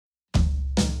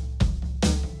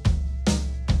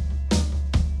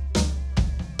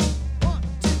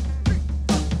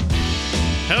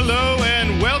Hello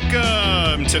and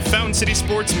welcome to Fountain City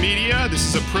Sports Media. This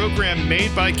is a program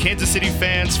made by Kansas City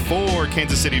fans for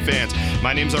Kansas City fans.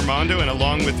 My name's Armando, and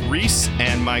along with Reese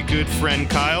and my good friend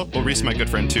Kyle, well, Reese is my good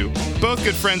friend too, both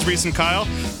good friends, Reese and Kyle,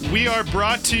 we are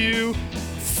brought to you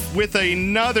with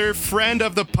another friend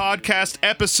of the podcast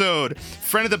episode.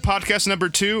 Friend of the podcast number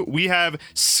 2, we have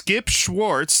Skip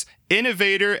Schwartz,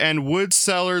 innovator and wood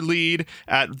cellar lead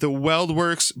at the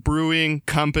Weldworks Brewing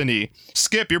Company.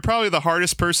 Skip, you're probably the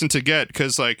hardest person to get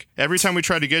because, like, every time we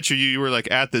tried to get you, you were like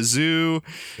at the zoo,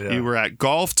 you were at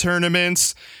golf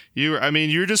tournaments.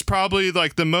 You're just probably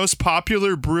like the most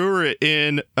popular brewer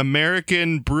in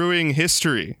American brewing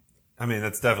history. I mean,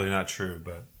 that's definitely not true,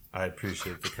 but I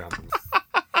appreciate the compliment.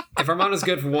 If Armando's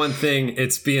good for one thing,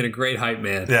 it's being a great hype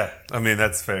man. Yeah, I mean,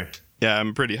 that's fair. Yeah,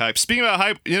 I'm pretty hyped. Speaking about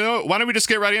hype, why don't we just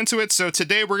get right into it? So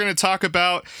today we're going to talk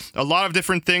about a lot of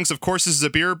different things. Of course, this is a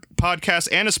beer podcast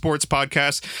and a sports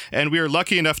podcast, and we are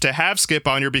lucky enough to have Skip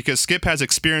on here because Skip has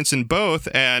experience in both,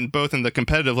 and both in the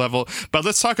competitive level. But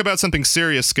let's talk about something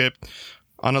serious, Skip.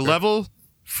 On a level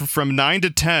from 9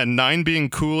 to 10, 9 being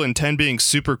cool and 10 being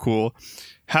super cool,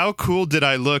 how cool did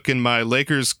I look in my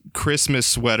Lakers Christmas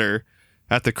sweater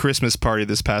at the Christmas party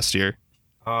this past year?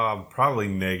 Probably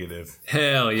negative.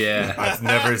 Hell yeah. I've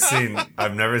never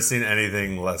seen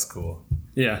anything less cool.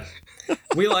 Yeah.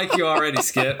 We like you already,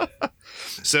 Skip.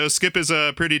 So Skip is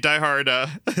a pretty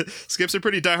Skip's a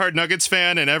pretty diehard Nuggets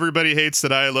fan, and everybody hates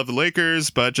that I love the Lakers,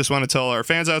 but just want to tell our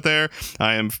fans out there,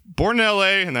 I am born in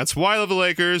LA, and that's why I love the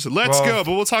Lakers. Let's go,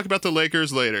 but we'll talk about the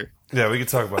Lakers later. Yeah, we can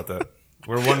talk about that.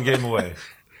 We're one game away.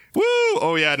 Woo!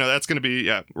 Oh, yeah, no, that's going to be,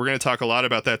 we're going to talk a lot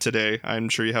about that today. I'm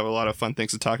sure you have a lot of fun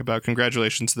things to talk about.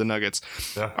 Congratulations to the Nuggets.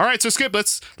 Yeah. All right, so Skip,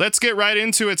 let's get right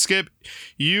into it, Skip.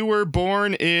 You were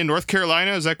born in North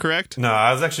Carolina, is that correct? No,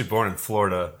 I was actually born in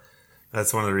Florida.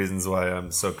 That's one of the reasons why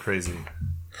I'm so crazy.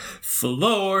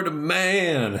 Florida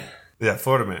man. Yeah,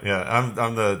 Florida man. Yeah,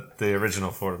 I'm the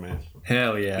original Florida man.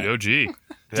 Hell yeah. The OG. Do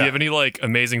you have any,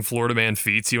 amazing Florida man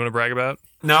feats you want to brag about?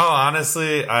 No,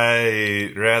 honestly,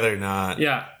 I'd rather not.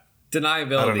 Yeah,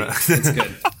 deniability. It's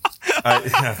good.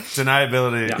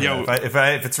 Deniability. Yeah.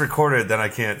 If it's recorded, then I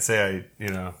can't say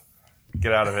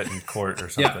get out of it in court or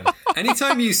something. Yeah.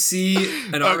 Anytime you see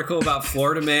an article about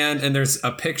Florida man and there's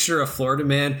a picture of Florida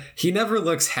man, he never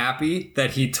looks happy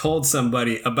that he told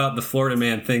somebody about the Florida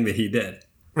man thing that he did.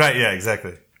 Right, yeah,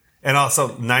 exactly. And also,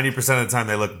 90% of the time,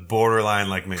 they look borderline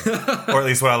like me. Or at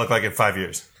least what I look like in 5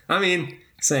 years. I mean,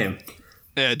 same.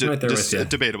 Yeah, right there with you.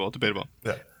 Debatable.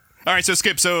 Yeah. All right, so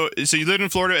Skip, so you lived in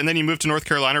Florida and then you moved to North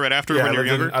Carolina right after when you were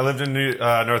younger? I lived in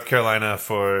North Carolina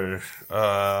for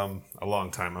a long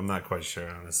time. I'm not quite sure,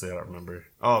 honestly. I don't remember.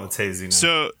 Oh, it's hazy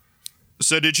now.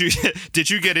 So did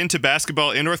you get into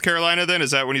basketball in North Carolina then?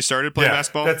 Is that when you started playing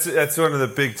basketball? That's one of the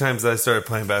big times that I started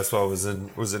playing basketball was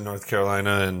in North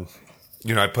Carolina, and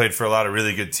I played for a lot of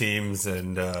really good teams,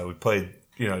 and we played,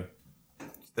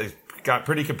 they got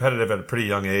pretty competitive at a pretty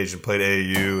young age and played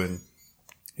AAU, and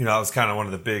that was kind of one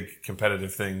of the big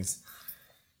competitive things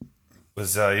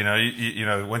was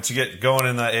once you get going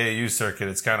in the AAU circuit,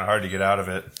 it's kind of hard to get out of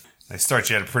it. They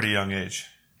start you at a pretty young age.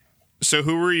 So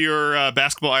who were your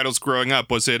basketball idols growing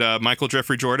up? Was it Michael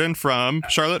Jeffrey Jordan from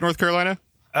Charlotte, North Carolina?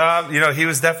 He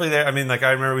was definitely there. I mean, I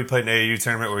remember we played an AAU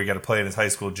tournament where we got to play in his high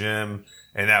school gym,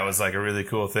 and that was a really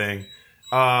cool thing.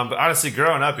 But honestly,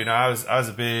 growing up, I was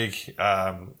a big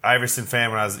Iverson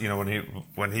fan when I was,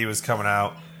 when he was coming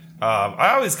out.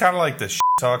 I always kind of like the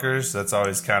talkers. That's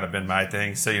always kind of been my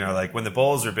thing. So when the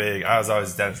Bulls were big, I was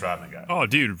always a Dennis Rodman guy. Oh,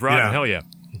 dude, Rodman, hell yeah.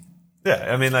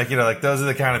 Yeah, I mean, those are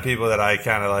the kind of people that I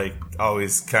kind of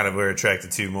always kind of were attracted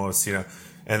to most, And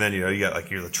then, you got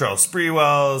your Latrell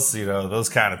Sprewells, those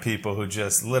kind of people who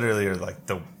just literally are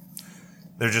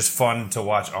they're just fun to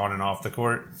watch on and off the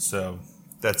court. So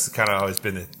that's kind of always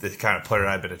been the kind of player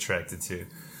I've been attracted to.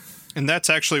 And that's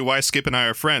actually why Skip and I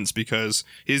are friends, because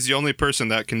he's the only person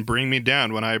that can bring me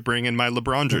down when I bring in my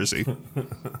LeBron jersey.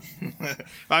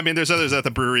 I mean, there's others at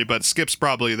the brewery, but Skip's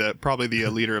probably the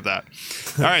leader of that.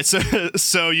 All right,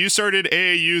 so you started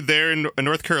AAU there in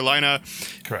North Carolina.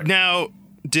 Correct. Now,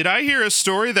 did I hear a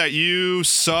story that you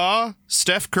saw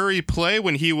Steph Curry play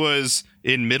when he was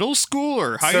in middle school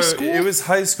or high school? It was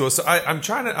high school. So I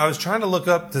was trying to look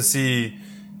up to see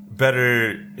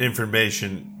better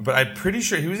information, but I'm pretty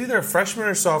sure he was either a freshman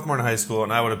or sophomore in high school,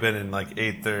 and I would have been in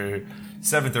 7th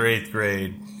or 8th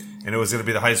grade, and it was going to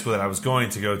be the high school that I was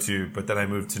going to go to, but then I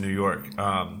moved to New York.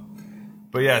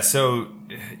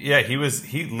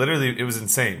 He literally, it was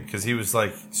insane because he was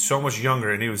so much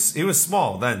younger, and he was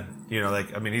small then,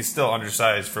 he's still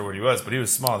undersized for what he was, but he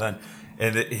was small then.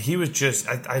 And he was just,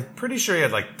 I'm pretty sure he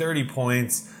had 30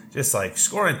 points. just like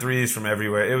scoring threes from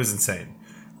everywhere. It was insane.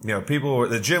 You know,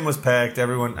 the gym was packed.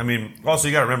 Everyone, I mean, also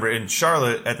you got to remember in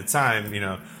Charlotte at the time, you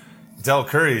know, Del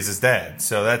Curry's his dad.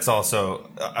 So that's also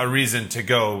a reason to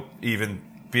go even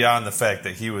beyond the fact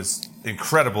that he was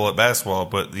incredible at basketball.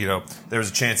 But, you know, there was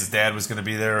a chance his dad was going to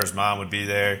be there or his mom would be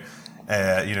there.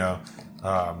 You know,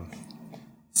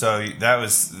 so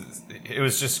it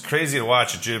was just crazy to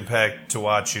watch a gym pack, to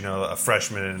watch, you know, a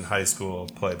freshman in high school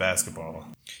play basketball.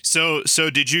 So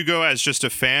did you go as just a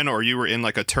fan, or you were in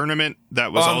like a tournament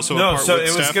that was also a part so with it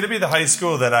was Steph? going to be the high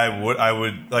school that I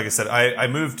would like I said, I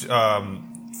moved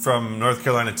from North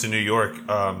Carolina to New York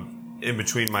in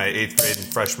between my 8th grade and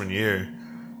freshman year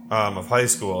of high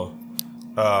school.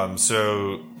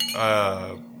 So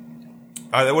that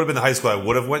would have been the high school I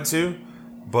would have went to,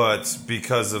 but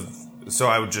so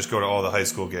I would just go to all the high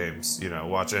school games, you know,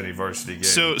 watch any varsity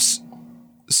game.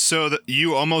 So that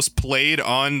you almost played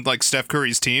on like Steph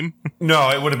Curry's team?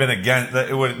 No, it would have been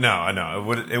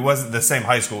it wasn't the same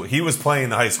high school. He was playing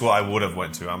the high school I would have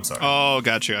went to. I'm sorry. Oh,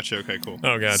 gotcha. Okay, cool.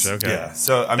 Oh, gotcha. Okay. Yeah.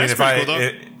 So I mean, That's if pretty cool,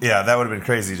 that would have been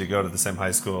crazy to go to the same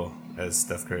high school as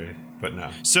Steph Curry, but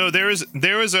no. So there's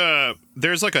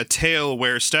like a tale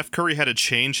where Steph Curry had to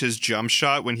change his jump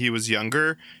shot when he was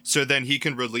younger, so then he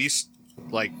can release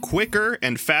like quicker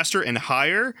and faster and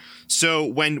higher. So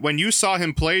when you saw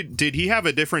him play, did he have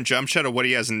a different jump shot of what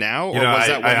he has now, or was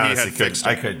that when he had fixed it?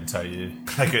 I couldn't tell you.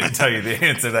 I couldn't tell you the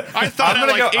answer to that. I thought at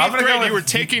like 8th grade you were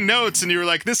taking notes and you were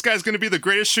like, this guy's going to be the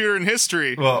greatest shooter in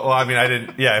history. Well, I mean, I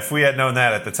didn't. Yeah, if we had known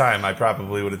that at the time, I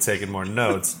probably would have taken more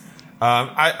notes.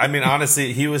 I mean,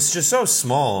 honestly, he was just so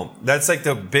small. That's like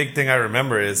the big thing I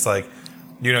remember is like,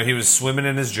 you know, he was swimming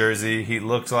in his jersey. He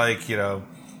looked like, you know,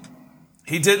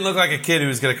 he didn't look like a kid who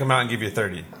was going to come out and give you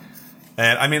 30.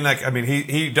 And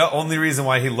the only reason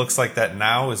why he looks like that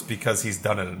now is because he's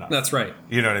done it enough. That's right.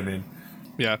 You know what I mean?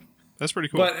 Yeah, that's pretty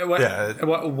cool. But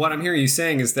what I'm hearing you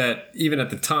saying is that even at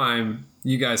the time,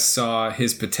 you guys saw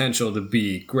his potential to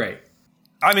be great.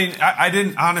 I mean, I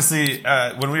didn't honestly,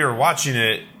 when we were watching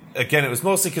it, again, it was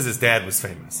mostly because his dad was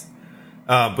famous.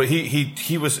 But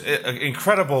he was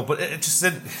incredible, but it just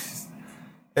didn't.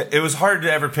 It was hard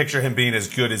to ever picture him being as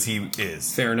good as he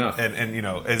is. Fair enough. And you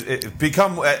know, it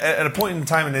become at a point in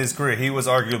time in his career, he was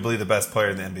arguably the best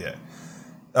player in the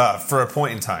NBA for a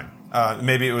point in time.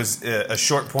 Maybe it was a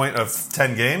short point of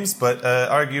 10 games, but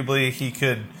arguably he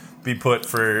could be put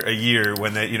for a year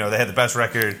when they had the best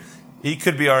record. He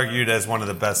could be argued as one of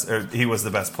the best, or he was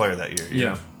the best player that year.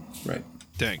 Yeah, know? Right.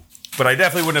 Dang. But I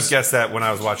definitely wouldn't have guessed that when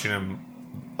I was watching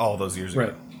him all those years ago.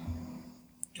 Right.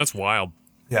 That's wild.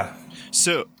 Yeah.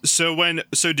 So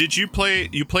did you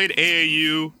played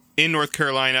AAU in North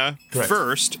Carolina Correct.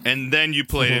 first, and then you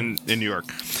played in New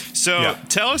York. So Yeah.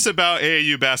 tell us about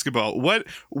AAU basketball.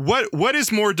 What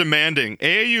is more demanding,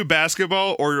 AAU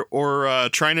basketball or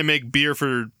trying to make beer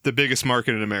for the biggest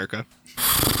market in America?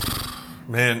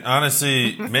 Man,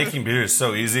 honestly, making beer is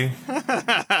so easy.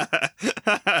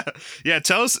 Yeah,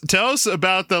 tell us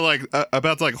about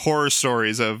the horror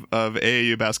stories of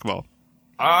AAU basketball.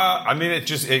 I mean,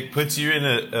 it puts you in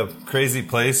a crazy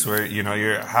place where, you know,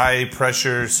 you're high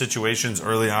pressure situations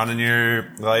early on in your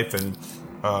life, and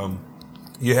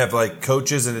you have like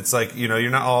coaches, and it's like, you know, you're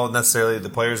not all necessarily, the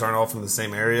players aren't all from the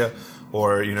same area,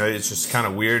 or, you know, it's just kind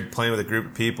of weird playing with a group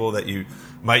of people that you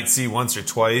might see once or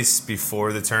twice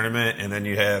before the tournament, and then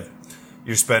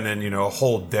you're spending, you know, a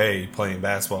whole day playing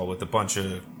basketball with a bunch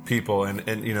of people,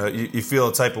 and you know, you feel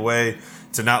a type of way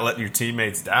to not let your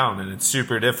teammates down, and it's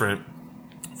super different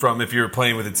from if you were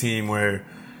playing with a team where,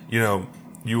 you know,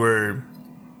 you were,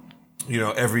 you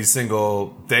know, every single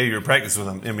day you're practicing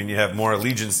with them. I mean, you have more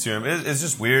allegiance to them. It's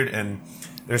just weird, and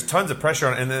there's tons of pressure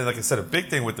on it. And then, like I said, a big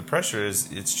thing with the pressure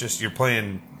is it's just you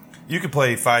could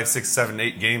play 5, 6, 7,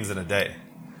 8 games in a day,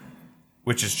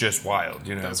 which is just wild,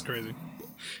 you know. That's crazy.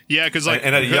 Yeah, because like,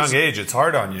 and at a young age, it's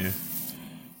hard on you.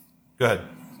 Go ahead.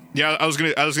 Yeah, I was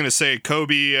gonna say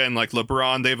Kobe and like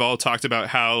LeBron, they've all talked about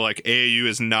how like AAU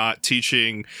is not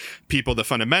teaching people the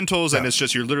fundamentals, and it's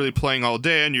just you're literally playing all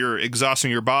day and you're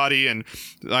exhausting your body. And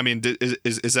I mean,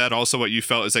 is that also what you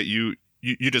felt? Is that you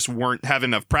just weren't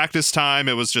having enough practice time?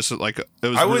 It was just like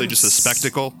really just a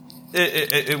spectacle.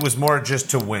 It was more just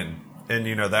to win, and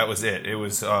you know that was it. It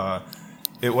was.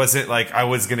 It wasn't like I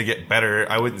was going to get better.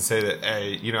 I wouldn't say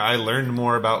that. You know, I learned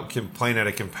more about playing at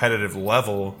a competitive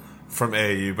level from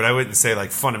AAU, but I wouldn't say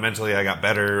like fundamentally I got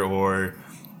better, or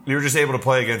you were just able to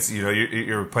play against, you know,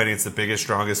 you're playing against the biggest,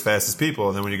 strongest, fastest people.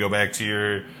 And then when you go back to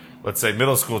your, let's say,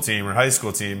 middle school team or high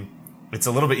school team, it's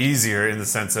a little bit easier in the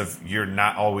sense of you're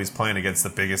not always playing against the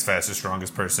biggest, fastest,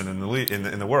 strongest person in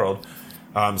the world.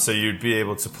 So you'd be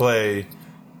able to play,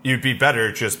 you'd be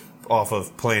better just off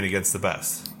of playing against the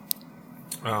best.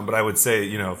 But I would say,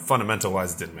 fundamental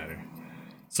wise, it didn't matter.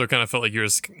 So it kind of felt like you're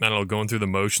just, I don't know, going through the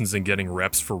motions and getting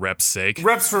reps for reps' sake.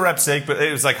 Reps for reps' sake, but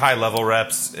it was like high level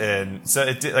reps, and so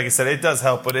like I said, it does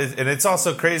help. But it's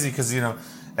also crazy because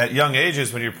at young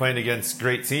ages when you're playing against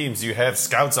great teams, you have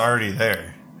scouts already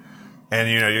there,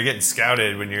 and you're getting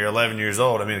scouted when you're 11 years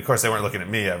old. I mean, of course they weren't looking at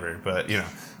me ever, but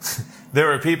there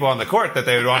were people on the court that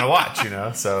they would want to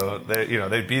watch. So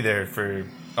they'd be there for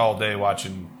all day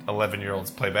watching 11-year-olds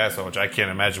play basketball, which I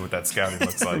can't imagine what that scouting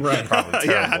looks like. Right. Probably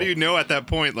terrible. Yeah, how do you know at that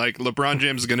point, like, LeBron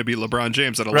James is going to be LeBron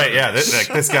James at 11? Right, yeah,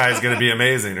 this guy is going to be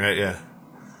amazing, right, yeah.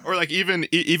 Or, like, even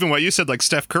what you said, like,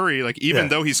 Steph Curry, like, even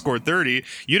though he scored 30,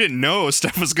 you didn't know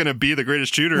Steph was going to be the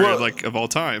greatest shooter, of all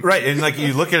time. Right, and, like,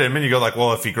 you look at him and you go, like,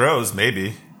 well, if he grows,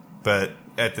 maybe. But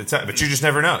at the time, but you just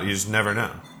never know. You just never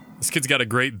know. This kid's got a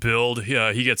great build.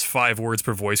 He gets 5 words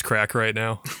per voice crack right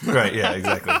now. Right, yeah,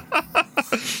 exactly.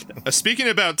 Speaking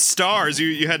about stars,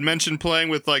 you had mentioned playing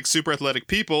with like super athletic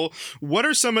people. What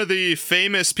are some of the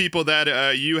famous people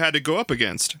that you had to go up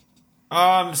against?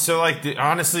 So like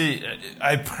honestly,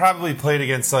 I probably played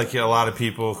against like a lot of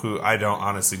people who I don't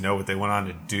honestly know what they went on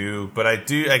to do, but I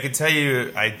can tell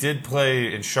you I did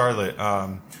play in Charlotte.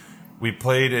 We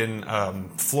played in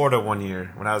Florida one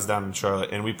year when I was down in Charlotte,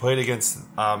 and we played against.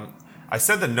 I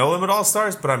said the No Limit All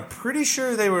Stars, but I'm pretty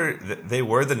sure they were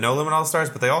the No Limit All Stars,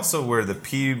 but they also were the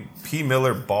P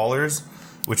Miller Ballers,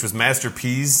 which was Master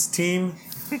P's team.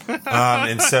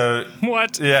 And so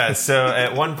What? Yeah, so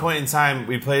at one point in time,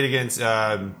 we played against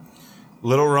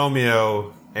Little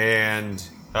Romeo, and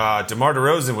DeMar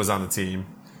DeRozan was on the team.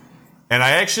 And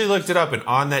I actually looked it up, and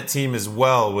on that team as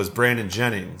well was Brandon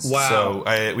Jennings. Wow.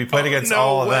 So we played against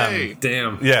all of them.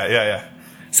 Damn. Yeah.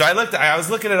 So I was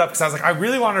looking it up because I was like, I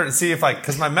really wanted to see if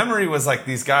because my memory was like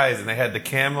these guys, and they had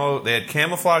they had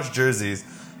camouflage jerseys,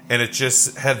 and it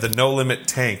just had the No Limit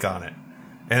tank on it,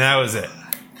 and that was it.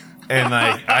 And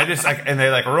like and they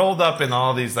like rolled up in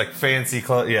all these like fancy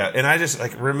clothes, and I just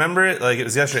like remember it like it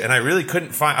was yesterday, and I really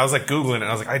couldn't find. I was like Googling it, and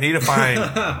I was like, I need to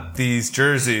find these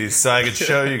jerseys so I could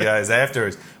show you guys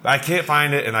afterwards. But I can't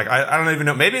find it, and like I don't even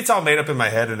know. Maybe it's all made up in my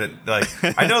head, and it like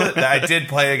I know that I did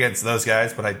play against those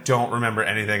guys, but I don't remember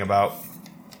anything about.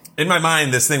 In my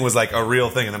mind, this thing was like a real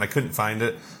thing, and then I couldn't find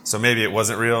it, so maybe it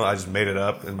wasn't real. I just made it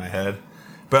up in my head.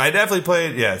 But I definitely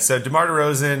played. Yeah, so DeMar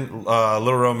DeRozan,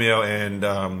 Little Romeo,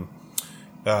 and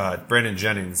Brandon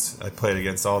Jennings. I played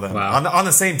against all them on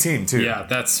the same team too. Yeah,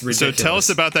 that's ridiculous. So tell us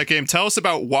about that game. Tell us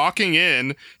about walking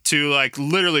in to like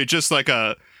literally just like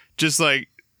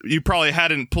you probably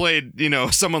hadn't played,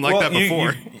 someone like that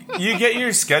before. You get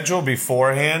your schedule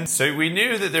beforehand, so we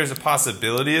knew that there's a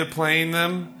possibility of playing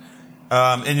them.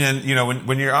 And then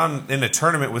when you're in a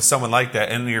tournament with someone like that,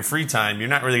 and in your free time, you're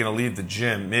not really going to leave the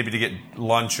gym, maybe to get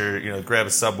lunch or grab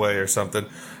a Subway or something,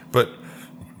 but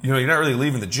you're not really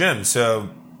leaving the gym. So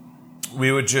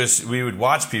we would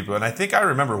watch people, and I think I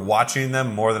remember watching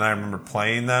them more than I remember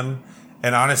playing them.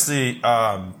 And honestly,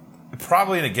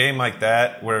 probably in a game like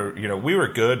that where we were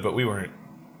good, but we weren't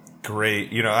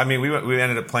great. I mean, we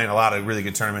ended up playing a lot of really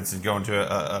good tournaments and going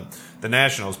to the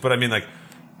nationals. But I mean, like,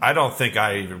 I don't think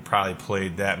I even probably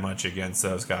played that much against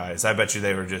those guys. I bet you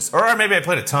they were just, or maybe I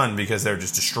played a ton because they were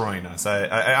just destroying us.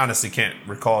 I honestly can't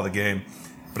recall the game.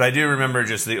 But I do remember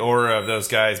just the aura of those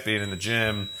guys being in the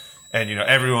gym, and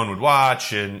everyone would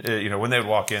watch, and when they would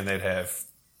walk in, they'd have,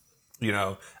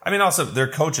 I mean, also their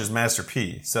coach is Master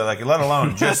P, so like, let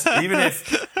alone just even if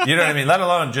let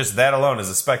alone just that alone is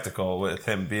a spectacle with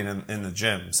him being in the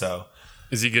gym. So,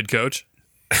 is he a good coach?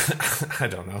 I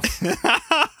don't know.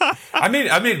 I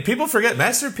mean, people forget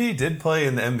Master P did play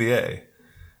in the NBA.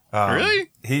 Really?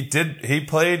 He did. He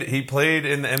played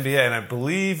in the NBA, and I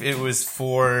believe it was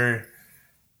for.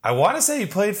 I want to say he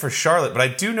played for Charlotte, but I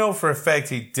do know for a fact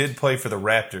he did play for the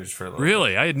Raptors for a little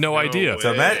Really? I had no idea.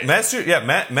 So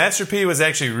Master P was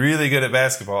actually really good at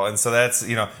basketball, and so that's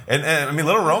and I mean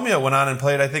Little Romeo went on and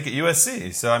played I think at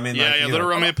USC. So I mean Little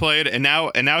Romeo played, and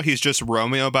now he's just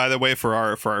Romeo. By the way, for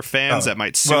our fans that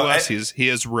might sue us, he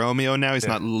is Romeo now. He's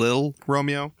not Lil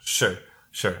Romeo. Sure.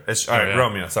 It's all right,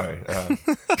 Romeo. Sorry.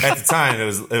 At the time, it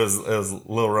was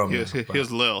Lil Romeo. He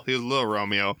was Lil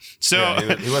Romeo. So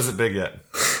yeah, he wasn't big yet.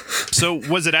 So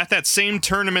was it at that same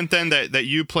tournament then that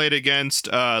you played against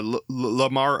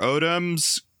Lamar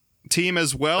Odom's team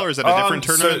as well, or is it a different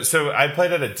tournament? So I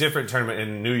played at a different tournament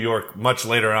in New York much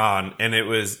later on, and it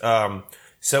was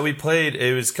so we played.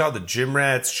 It was called the Gym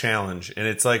Rats Challenge, and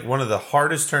it's like one of the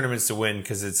hardest tournaments to win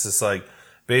because it's just like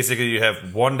basically you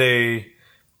have one day.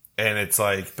 And it's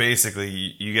like basically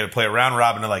you get to play a round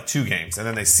robin of like 2 games, and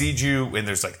then they seed you, and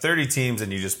there's like 30 teams,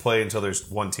 and you just play until there's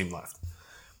one team left.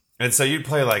 And so you'd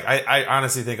play like I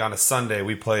honestly think on a Sunday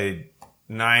we played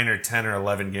 9 or 10 or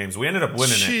 11 games. We ended up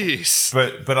winning Jeez.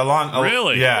 it. But along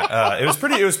Really? yeah, it was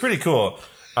pretty cool.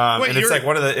 Wait, and it's like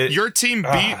one of the your team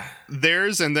beat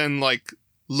theirs, and then like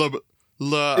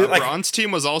LeBron's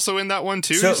team was also in that one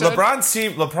too. So you said? LeBron's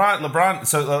team, LeBron.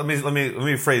 So let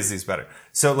me phrase these better.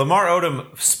 So Lamar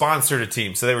Odom sponsored a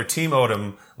team. So they were Team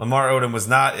Odom. Lamar Odom was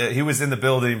not. He was in the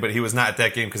building, but he was not at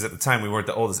that game because at the time we weren't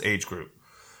the oldest age group.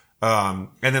 And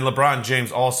then LeBron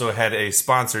James also had a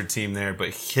sponsored team there, but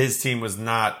his team was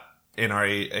not in our.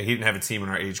 He didn't have a team in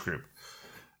our age group.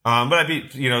 But I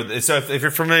beat, so if you're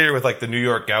familiar with like the New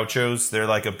York Gauchos, they're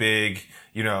like a big,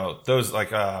 those like,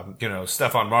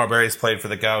 Stephon Marbury's played for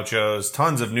the Gauchos,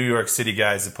 tons of New York City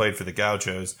guys that played for the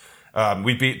Gauchos.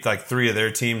 We beat like 3 of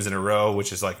their teams in a row,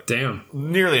 which is like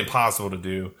nearly impossible to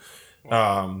do.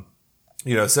 So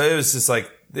it was just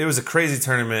like, it was a crazy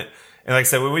tournament. And like I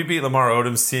said, when we beat Lamar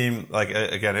Odom's team, like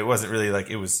again, it wasn't really like,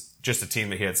 it was just a team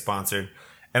that he had sponsored.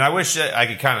 And I wish that I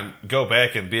could kind of go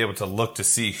back and be able to look to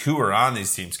see who were on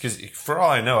these teams. Because for all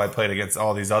I know, I played against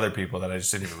all these other people that I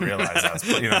just didn't even realize I was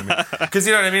playing. You know what I mean? Because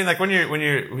you know what I mean? Like when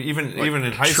you're even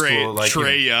in high school, like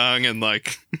Trae Young and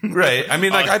like right. I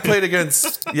mean, like I played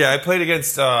against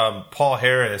Paul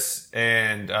Harris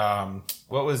and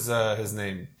what was his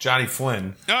name? Johnny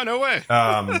Flynn. Oh, no way.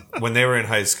 When they were in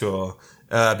high school,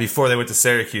 before they went to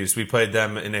Syracuse, we played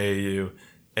them in AAU.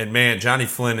 And man, Johnny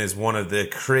Flynn is one of the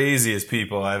craziest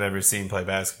people I've ever seen play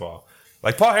basketball.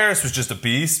 Like Paul Harris was just a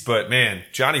beast, but man,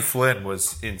 Johnny Flynn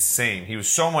was insane. He was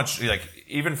so much like,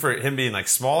 even for him being like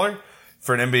smaller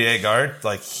for an NBA guard,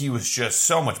 like he was just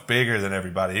so much bigger than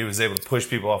everybody. He was able to push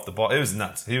people off the ball. It was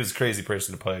nuts. He was a crazy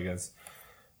person to play against.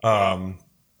 And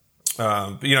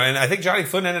I think Johnny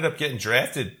Flynn ended up getting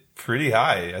drafted pretty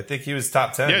high. I think he was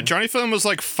top 10. Yeah, Johnny Flynn was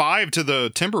like 5 to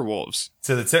the Timberwolves.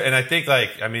 And I think I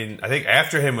think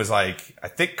after him was like, I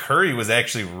think Curry was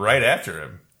actually right after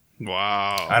him.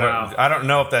 Wow. I don't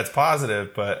know if that's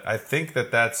positive, but I think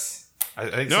that's.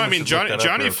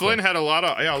 Johnny Flynn had a lot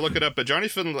of. Yeah, I'll look it up. But Johnny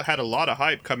Flynn had a lot of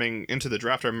hype coming into the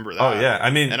draft. I remember that. Oh yeah, I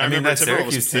remember that Timberwolves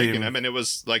Syracuse taking team. him, and it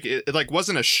was like it like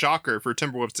wasn't a shocker for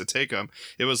Timberwolves to take him.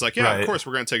 It was like, Right. Of course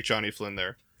we're going to take Johnny Flynn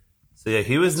there. So yeah,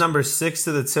 he was number 6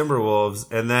 to the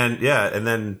Timberwolves, and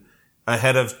then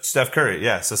ahead of Steph Curry.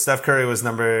 Yeah, so Steph Curry was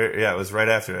it was right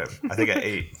after him. I think at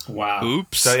 8. Wow.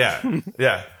 Oops. So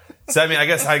yeah. So I mean, I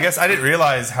guess I didn't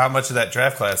realize how much of that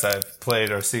draft class I've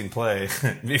played or seen play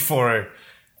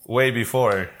way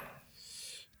before.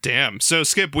 Damn. So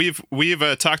Skip, we've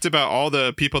talked about all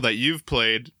the people that you've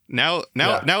played. Now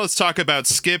let's talk about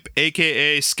Skip,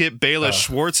 aka Skip Bayless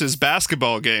Schwartz's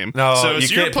basketball game. No, so you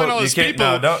you're can't playing put- all you these can't-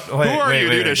 people. no, Who are you,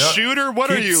 dude? A shooter?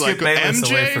 What are Keep you, Skip like Bayless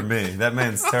MJ? away from me. That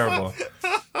man's terrible.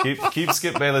 keep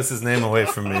Skip Bayless's name away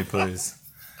from me, please.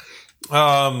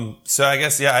 So I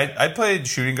guess I played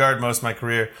shooting guard most of my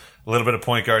career, a little bit of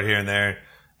point guard here and there.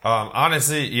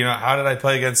 Honestly, how did I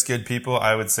play against good people?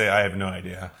 I would say I have no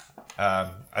idea.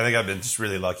 I think I've been just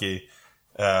really lucky.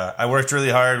 I worked really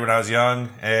hard when I was young,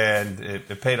 and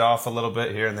it paid off a little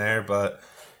bit here and there, but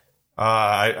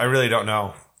I really don't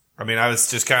know. I mean, I was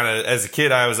just kind of, as a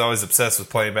kid, I was always obsessed with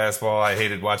playing basketball. I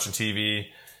hated watching TV,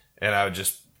 and I would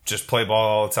just play ball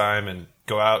all the time and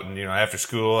go out and, after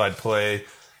school, I'd play.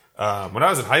 When I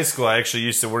was in high school, I actually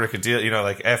used to work a deal,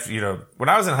 when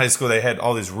I was in high school, they had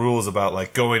all these rules about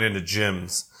like going into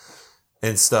gyms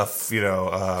and stuff,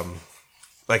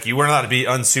 like you weren't allowed to be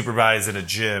unsupervised in a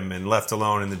gym and left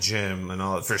alone in the gym and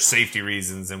all for safety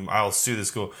reasons. And I'll sue the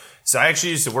school. So I actually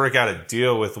used to work out a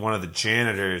deal with one of the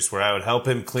janitors where I would help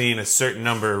him clean a certain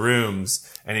number of rooms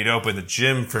and he'd open the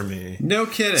gym for me. No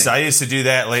kidding. So I used to do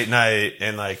that late night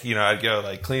and I'd go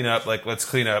like clean up, like let's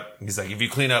clean up. He's like, if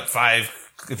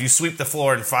you sweep the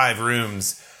floor in 5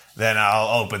 rooms, then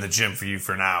I'll open the gym for you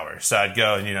for an hour. So I'd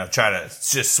go and, try to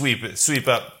just sweep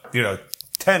up,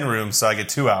 10 rooms so I get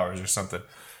 2 hours or something.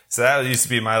 So that used to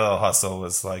be my little hustle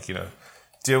was like,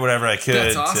 do whatever I could.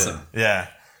 That's awesome. Yeah.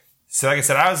 So like I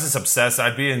said, I was just obsessed.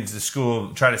 I'd be into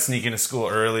school, try to sneak into school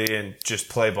early and just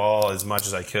play ball as much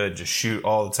as I could, just shoot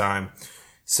all the time.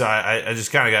 So I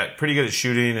just kind of got pretty good at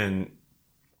shooting. And,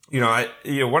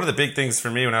 one of the big things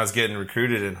for me when I was getting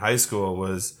recruited in high school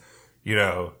was, he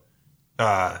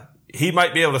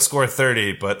might be able to score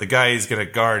 30, but the guy he's going to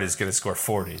guard is going to score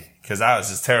 40 because I was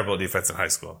just terrible at defense in high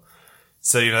school.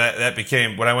 So, that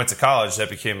became, when I went to college, that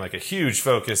became like a huge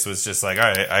focus was just like, all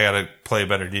right, I got to play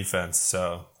better defense.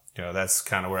 So, that's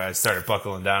kind of where I started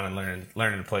buckling down and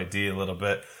learning to play D a little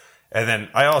bit. And then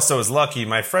I also was lucky.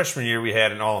 My freshman year, we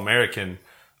had an All-American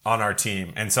on our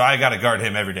team. And so I got to guard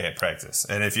him every day at practice.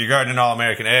 And if you're guarding an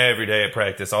All-American every day at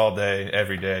practice, all day,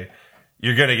 every day,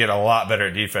 you're going to get a lot better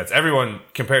at defense. Everyone,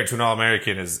 compared to an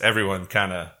All-American, everyone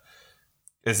kind of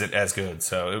isn't as good.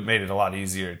 So it made it a lot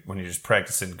easier when you're just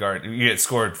practicing guard. You get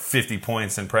scored 50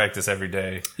 points in practice every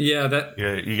day. Yeah,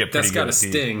 you get pretty that's good got to at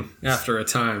sting after a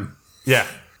time. Yeah.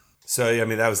 So, yeah, I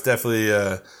mean, that was definitely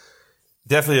a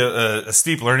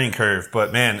steep learning curve.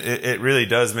 But, man, it really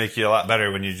does make you a lot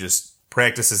better when you just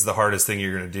practice is the hardest thing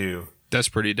you're going to do. That's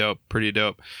pretty dope. Pretty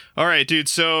dope. All right, dude.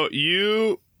 So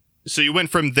you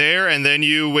went from there, and then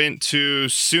you went to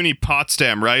SUNY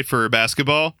Potsdam, right, for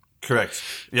basketball? Correct.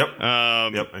 Yep.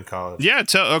 In college. Yeah.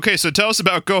 So tell us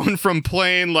about going from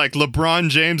playing like LeBron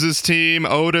James's team,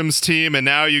 Odom's team, and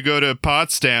now you go to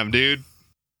Potsdam, dude.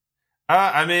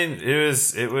 I mean,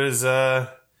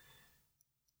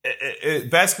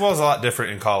 basketball is a lot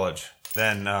different in college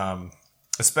than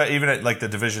even at like the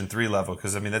Division III level,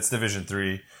 because I mean that's Division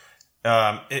III.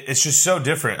 It's just so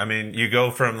different. I mean, you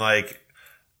go from like,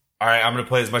 all right, I'm going to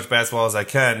play as much basketball as I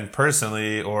can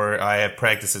personally, or I have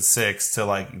practice at 6 to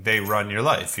like they run your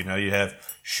life. You know, you have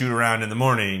shoot around in the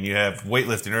morning, you have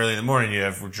weightlifting early in the morning, you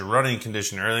have your running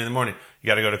condition early in the morning. You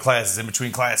got to go to classes in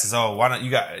between classes. Oh, why not? You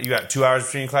got 2 hours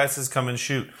between classes. Come and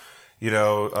shoot. You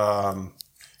know,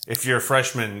 if you're a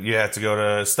freshman, you have to go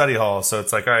to study hall. So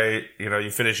it's like, all right, you know, you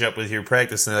finish up with your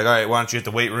practice and they're like, all right, why don't you hit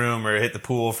the weight room or hit the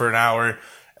pool for an hour?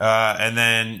 And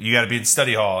then you got to be in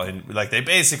study hall. And like they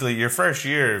basically, your first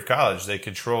year of college, they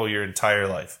control your entire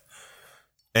life.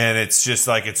 And it's just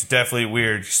like, it's definitely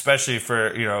weird, especially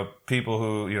for, you know, people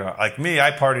who, you know, like me, I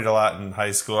partied a lot in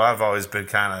high school. I've always been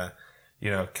kind of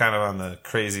on the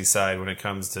crazy side when it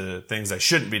comes to things I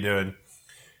shouldn't be doing.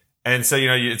 And so, you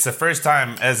know, it's the first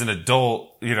time as an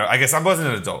adult, you know, I guess I wasn't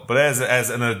an adult, but as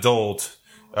an adult,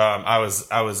 I was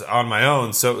on my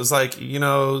own. So it was like, you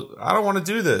know, I don't want to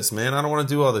do this, man. I don't want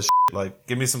to do all this shit. Like,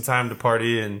 give me some time to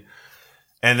party. And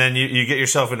then you get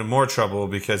yourself into more trouble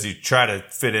because you try to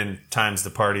fit in times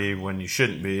to party when you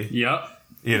shouldn't be. Yep.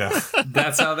 You know,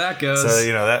 that's how that goes. So,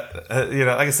 you know, that, you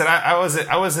know, like I said, I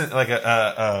wasn't like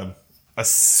a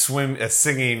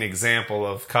singing example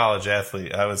of college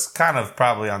athlete. I was kind of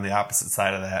probably on the opposite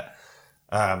side of that.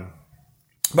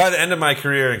 By the end of my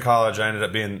career in college, I ended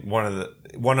up being one of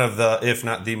the, if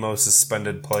not the most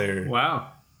suspended player.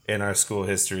 Wow. In our school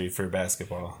history for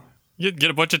basketball. You'd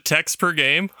get a bunch of texts per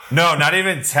game? No, not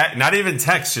even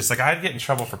text. Just like I'd get in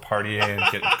trouble for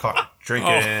partying, get caught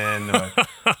drinking,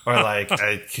 or like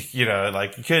you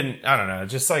couldn't. I don't know,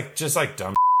 just like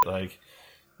dumb shit. Like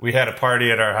we had a party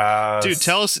at our house. Dude,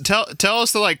 tell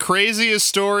us the like craziest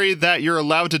story that you're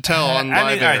allowed to tell on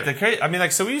live air.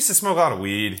 So we used to smoke a lot of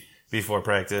weed before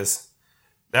practice.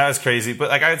 That was crazy. But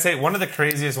like I'd say one of the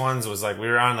craziest ones was like we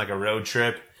were on like a road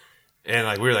trip, and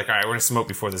like we were like, all right, we're gonna smoke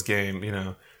before this game, you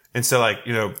know. And so, like,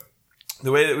 you know,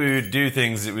 the way that we would do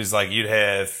things, it was like you'd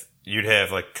have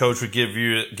like coach would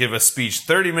give a speech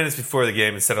 30 minutes before the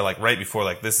game instead of like right before,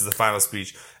 like this is the final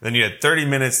speech. And then you had 30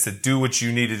 minutes to do what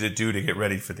you needed to do to get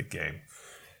ready for the game.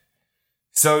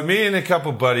 So me and a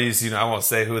couple buddies, you know, I won't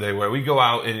say who they were. We go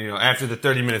out and, you know, after the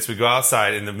 30 minutes, we go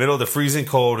outside in the middle of the freezing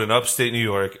cold in upstate New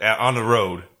York on the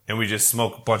road, and we just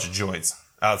smoke a bunch of joints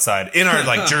outside in our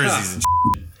like jerseys and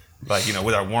shit. Like, you know,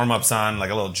 with our warm-ups on,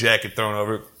 like a little jacket thrown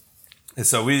over. And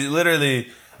so we literally,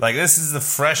 like, this is the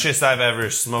freshest I've ever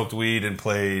smoked weed and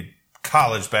played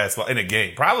college basketball in a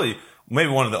game. Probably,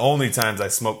 maybe one of the only times I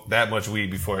smoked that much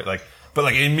weed before, like, but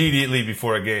like immediately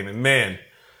before a game. And man,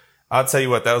 I'll tell you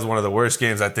what, that was one of the worst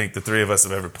games I think the three of us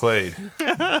have ever played.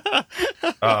 I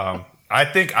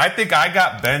think I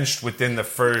got benched within the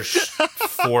first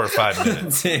 4 or 5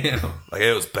 minutes. Damn. Like,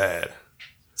 it was bad.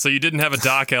 So you didn't have a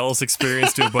Doc Ellis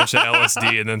experience, do a bunch of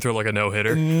LSD, and then throw like a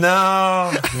no-hitter?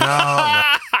 No.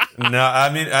 I mean,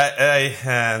 I'm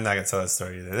not gonna tell that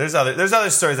story either. There's other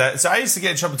stories. So I used to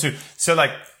get in trouble too. So like,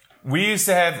 we used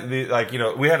to have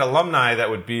we had alumni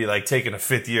that would be like taking a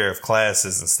 5th year of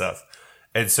classes and stuff.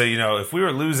 And so, you know, if we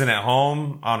were losing at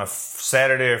home on a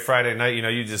Saturday or Friday night, you know,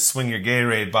 you just swing your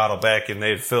Gatorade bottle back and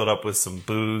they'd fill it up with some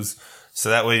booze. So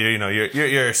that way,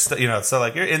 you're so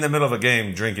like you're in the middle of a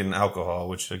game drinking alcohol,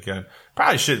 which again,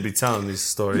 probably shouldn't be telling these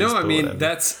stories. No, I mean,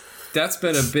 that's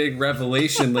been a big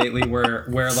revelation lately where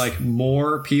like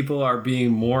more people are being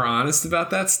more honest about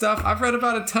that stuff. I've read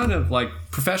about a ton of like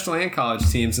professional and college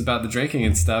teams about the drinking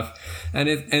and stuff,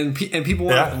 and people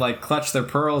want to like clutch their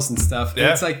pearls and stuff. And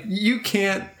it's like you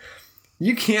can't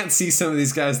see some of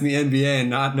these guys in the NBA and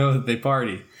not know that they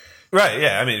party. Right,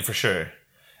 yeah, I mean, for sure.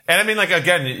 And I mean, like,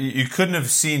 again, you couldn't have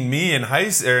seen me in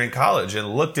in college and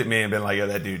looked at me and been like, yo,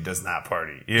 that dude does not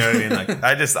party. You know what I mean? Like,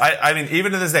 I mean,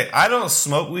 even to this day, I don't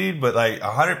smoke weed, but like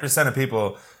 100% of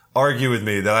people argue with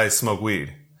me that I smoke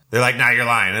weed. They're like, nah, you're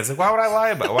lying. And it's like, why would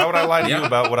I lie to you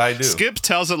about what I do? Skip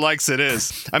tells it like it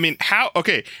is. I mean, how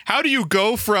do you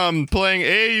go from playing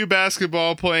AAU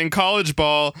basketball, playing college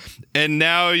ball, and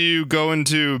now you go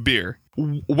into beer?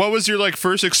 What was your like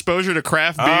first exposure to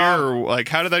craft beer, or like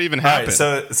how did that even happen?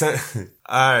 So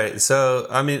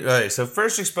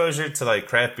first exposure to like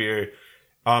craft beer.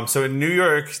 So in New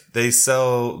York, they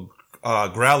sell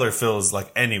growler fills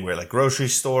like anywhere, like grocery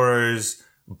stores,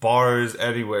 bars,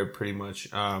 anywhere pretty much.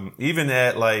 Even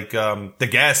at like the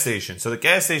gas station. So the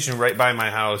gas station right by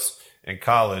my house in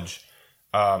college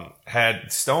had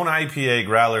Stone IPA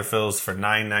growler fills for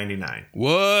 $9.99.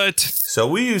 What? So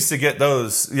we used to get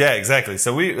those. Yeah, exactly.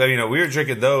 So we were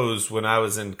drinking those when I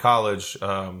was in college,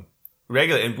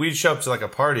 regularly, and we'd show up to like a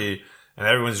party and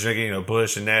everyone's drinking,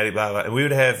 Bush and Natty, blah, blah. And we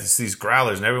would have these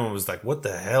growlers and everyone was like, what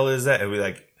the hell is that? And we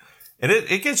like, and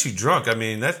it gets you drunk. I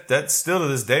mean, that still to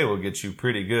this day will get you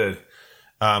pretty good.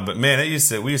 But man, we used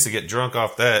to get drunk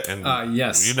off that. And,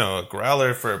 yes. A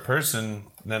growler for a person,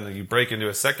 then you break into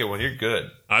a second one, you're good.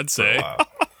 I'd say.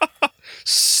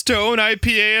 Stone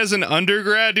IPA as an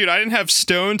undergrad? Dude, I didn't have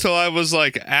Stone till I was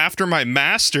like after my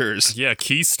master's. Yeah,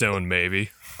 Keystone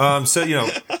maybe.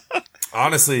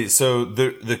 Honestly, so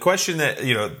the question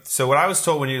that, so what I was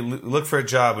told when you look for a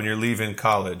job when you're leaving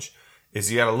college is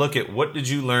you got to look at what did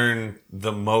you learn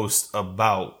the most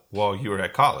about while you were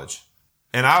at college.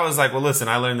 And I was like, well, listen,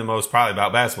 I learned the most probably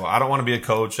about basketball. I don't want to be a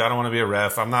coach. I don't want to be a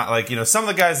ref. I'm not like, some of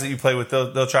the guys that you play with,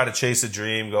 they'll try to chase a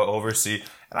dream, go oversee.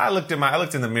 And I looked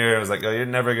in the mirror. I was like, oh,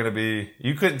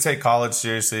 you couldn't take college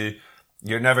seriously.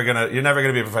 You're never going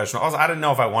to be a professional. Also, I didn't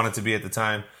know if I wanted to be at the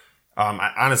time.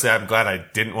 Honestly, I'm glad I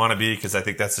didn't want to be because I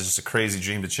think that's just a crazy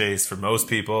dream to chase for most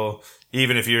people.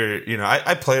 Even if you're,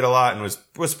 I played a lot and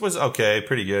was okay,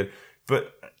 pretty good.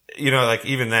 But, like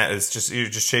even that is just, you're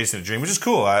just chasing a dream, which is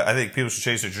cool. I think people should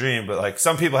chase a dream, but like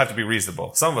some people have to be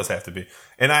reasonable. Some of us have to be.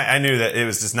 And I knew that it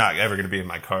was just not ever going to be in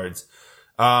my cards.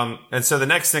 And so the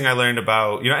next thing I learned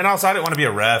about, and also I didn't want to be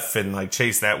a ref and like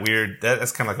chase that weird,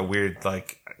 that's kind of like a weird,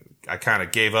 like I kind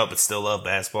of gave up but still love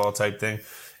basketball type thing.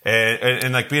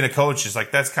 And like being a coach is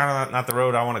like, that's kind of not the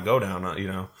road I want to go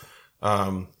down,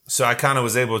 so I kind of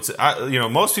was able to,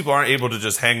 most people aren't able to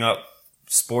just hang up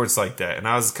sports like that. And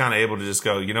I was kind of able to just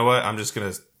go, you know what? I'm just going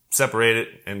to separate it.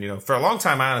 And, for a long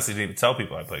time, I honestly didn't even tell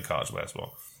people I played college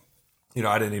basketball.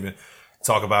 I didn't even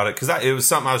talk about it because it was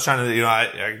something I was trying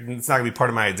to, it's not gonna be part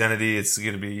of my identity. It's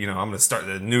going to be, I'm going to start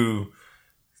the new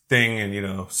thing.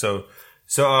 And, so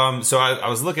I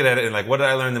was looking at it and like, what did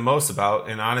I learn the most about?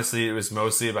 And honestly, it was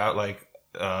mostly about like,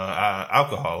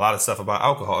 alcohol, a lot of stuff about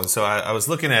alcohol. And so I was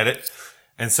looking at it.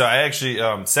 And so I actually,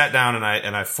 sat down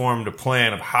and I formed a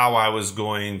plan of how I was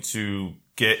going to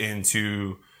get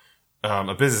into,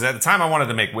 a business. At the time I wanted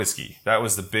to make whiskey. That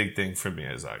was the big thing for me.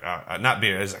 It was like, not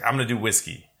beer. It was like, I'm going to do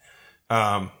whiskey.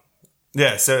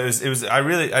 So it was, I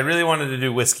really wanted to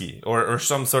do whiskey or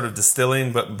some sort of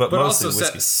distilling, but mostly also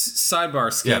whiskey.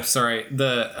 Sidebar, Skip. Yeah. Sorry.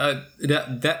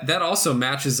 That also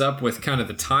matches up with kind of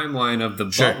the timeline of the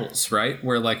bubbles, right?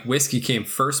 Where like whiskey came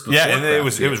first before. Yeah. And it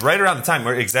was right around the time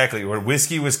where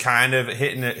whiskey was kind of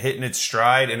hitting its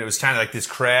stride. And it was kind of like this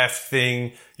craft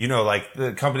thing, like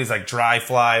the companies like Dry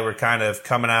Fly were kind of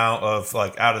coming out of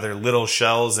their little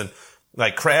shells and,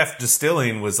 like craft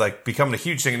distilling was like becoming a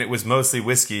huge thing and it was mostly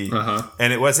whiskey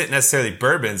and it wasn't necessarily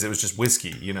bourbons. It was just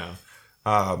whiskey,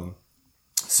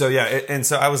 So yeah. And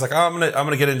so I was like, oh, I'm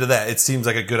going to get into that. It seems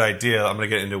like a good idea. I'm going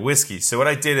to get into whiskey. So what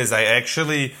I did is I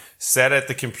actually sat at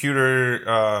the computer,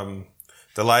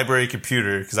 the library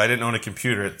computer, because I didn't own a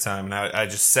computer at the time. And I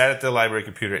just sat at the library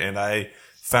computer and I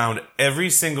found every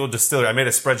single distillery. I made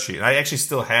a spreadsheet and I actually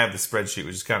still have the spreadsheet,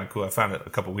 which is kind of cool. I found it a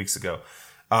couple weeks ago.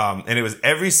 And it was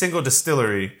every single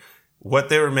distillery, what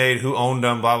they were made, who owned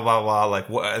them, blah, blah, blah, like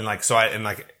what, and like, so and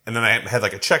then I had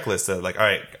like a checklist of like, all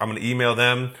right, I'm going to email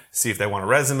them, see if they want a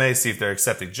resume, see if they're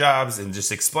accepting jobs and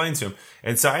just explain to them.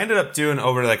 And so I ended up doing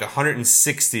over like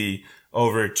 160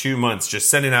 over 2 months, just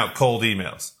sending out cold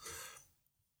emails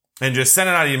and just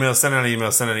sending out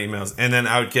emails. And then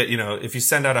I would get, if you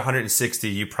send out 160,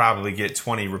 you probably get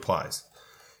 20 replies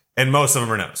and most of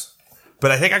them are no's.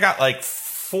 But I think I got like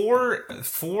four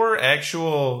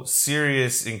actual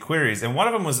serious inquiries. And one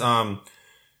of them was,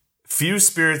 Fuse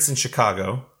Spirits in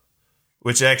Chicago,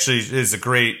 which actually is a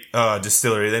great,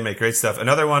 distillery. They make great stuff.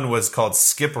 Another one was called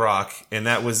Skip Rock, and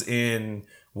that was in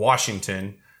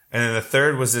Washington. And then the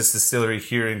third was this distillery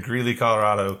here in Greeley,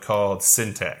 Colorado called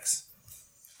Syntax.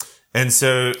 And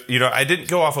so, I didn't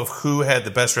go off of who had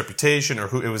the best reputation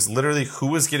or it was literally who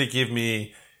was going to give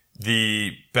me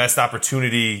the best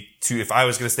opportunity to, if I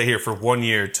was going to stay here for 1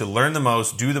 year, to learn the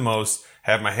most, do the most,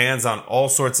 have my hands on all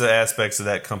sorts of aspects of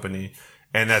that company.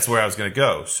 And that's where I was going to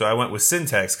go. So I went with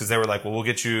Syntax because they were like, well, we'll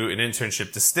get you an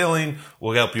internship distilling.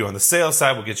 We'll help you on the sales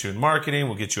side. We'll get you in marketing.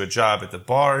 We'll get you a job at the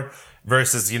bar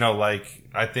versus, like,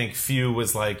 I think Few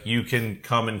was like, you can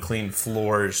come and clean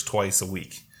floors twice a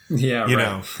week. Yeah. You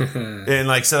know,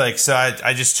 and so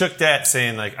I just took that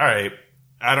saying like, all right,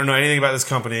 I don't know anything about this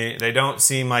company. They don't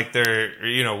seem like they're,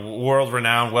 world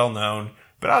renowned, well known,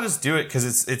 but I'll just do it because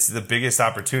it's the biggest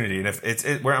opportunity. And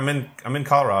if where I'm in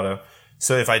Colorado.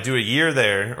 So if I do a year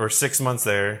there or 6 months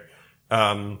there,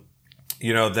 then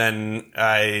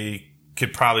I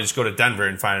could probably just go to Denver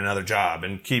and find another job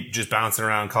and keep just bouncing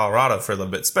around Colorado for a little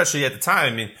bit, especially at the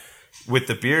time. I mean, with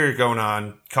the beer going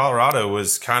on, Colorado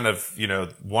was kind of,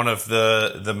 one of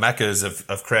the meccas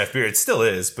of craft beer. It still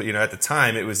is, but, at the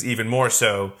time it was even more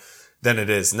so than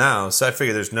it is now. So I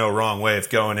figured there's no wrong way of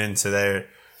going to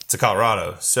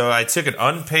Colorado. So I took an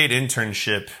unpaid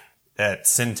internship at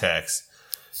Syntax.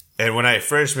 And when I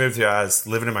first moved here, I was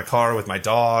living in my car with my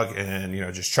dog and,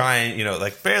 just trying,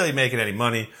 barely making any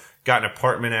money. Got an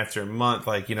apartment after a month.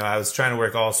 I was trying to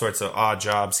work all sorts of odd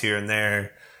jobs here and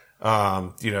there.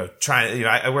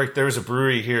 I worked, there was a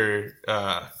brewery here,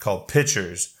 called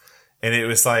Pitchers. And it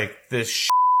was like this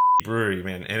brewery,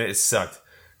 man. And it sucked.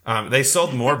 They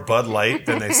sold more Bud Light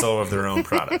than they sold of their own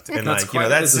product. And that's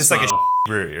just like a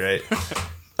brewery,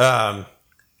 right?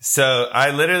 So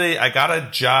I got a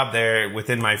job there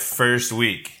within my first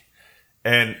week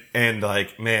and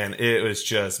like, man, it was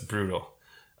just brutal.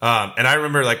 And I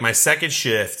remember like my second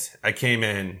shift, I came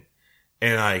in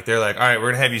and like, they're like, all right,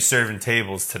 we're going to have you serving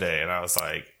tables today. And I was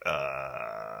like,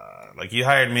 you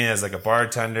hired me as like a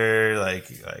bartender, I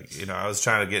was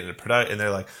trying to get into product and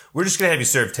they're like, we're just going to have you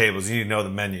serve tables. You need to know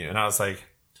the menu. And I was like,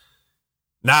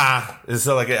 nah. And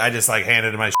so like, I just like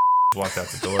handed him my walked out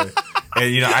the door.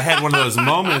 And, I had one of those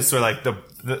moments where like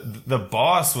the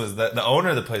boss was the owner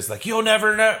of the place, like, you'll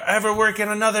never ever work in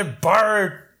another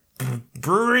bar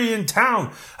brewery in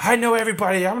town. I know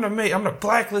everybody. I'm going to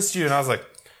blacklist you. And I was like,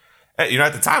 hey,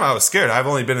 at the time I was scared. I've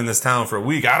only been in this town for a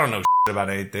week. I don't know about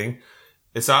anything.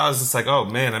 And so I was just like, oh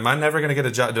man, am I never going to get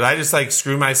a job? Did I just like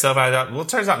screw myself out? Well, it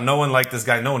turns out no one liked this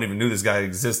guy. No one even knew this guy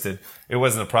existed. It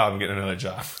wasn't a problem getting another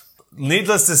job.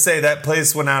 Needless to say, that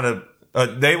place went out of,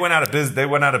 they went out of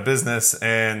business,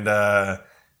 and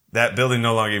that building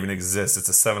no longer even exists. It's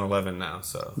a 7-Eleven now.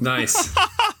 So nice.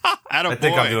 I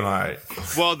think I'm doing all right.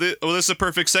 Well, this is a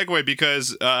perfect segue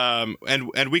because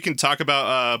and we can talk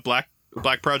about Black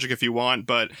Project if you want,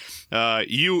 but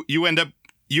you end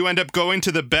up going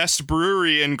to the best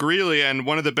brewery in Greeley and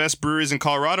one of the best breweries in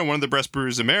Colorado, one of the best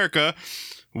breweries in America,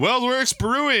 WeldWerks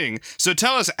Brewing. So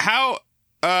tell us how.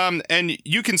 And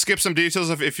you can skip some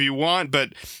details if you want,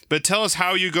 but tell us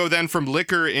how you go then from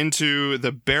liquor into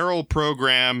the barrel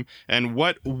program and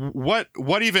what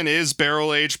even is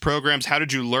barrel aged programs? How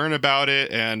did you learn about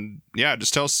it? And yeah,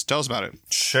 just tell us about it.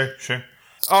 Sure.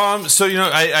 So,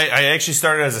 I actually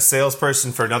started as a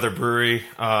salesperson for another brewery.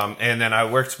 And then I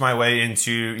worked my way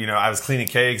into, I was cleaning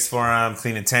kegs for them,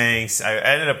 cleaning tanks. I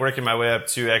ended up working my way up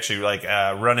to actually like,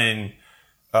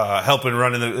 helping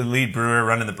running the lead brewer,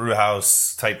 running the brew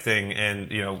house type thing, and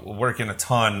working a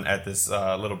ton at this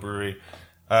little brewery.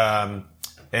 We kind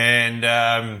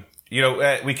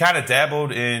of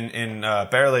dabbled in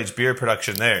barrel aged beer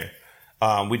production there.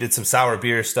 We did some sour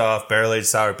beer stuff, barrel aged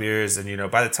sour beers,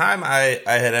 and by the time I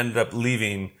had ended up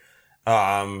leaving,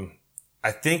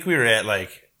 I think we were at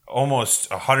like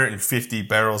almost 150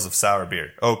 barrels of sour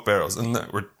beer, oak barrels, and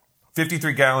we're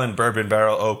 53-gallon bourbon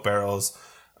barrel oak barrels.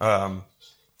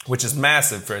 Which is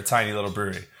massive for a tiny little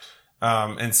brewery.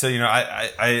 And so,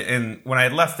 and when I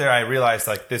left there, I realized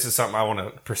like this is something I want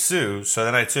to pursue. So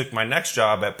then I took my next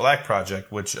job at Black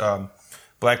Project, which,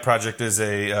 Black Project is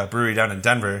a brewery down in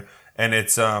Denver, and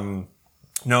it's, known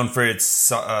for its,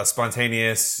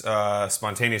 spontaneous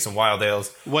and wild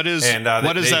ales. What does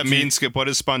that mean, Skip? What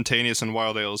does spontaneous and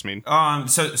wild ales mean?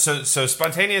 So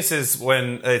spontaneous is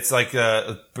when it's like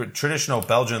a traditional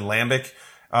Belgian lambic.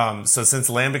 So since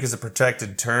lambic is a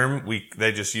protected term,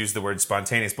 they just use the word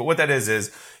spontaneous. But what that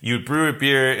is you would brew a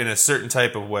beer in a certain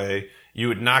type of way. You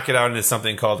would knock it out into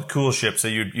something called a coolship. So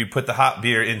you put the hot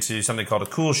beer into something called a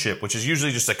coolship, which is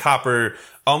usually just a copper,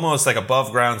 almost like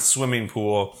above ground swimming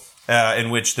pool, in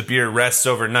which the beer rests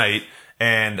overnight.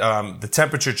 And, the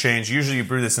temperature change, usually you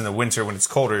brew this in the winter when it's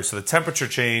colder. So the temperature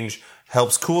change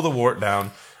helps cool the wort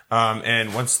down.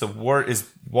 And once the wort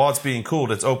while it's being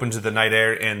cooled, it's open to the night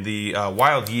air and the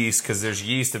wild yeast, because there's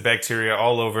yeast and bacteria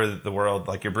all over the world,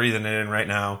 like you're breathing it in right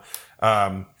now,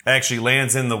 actually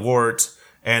lands in the wort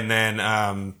and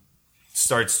then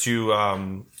starts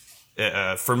to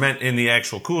ferment in the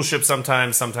actual coolship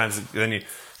sometimes then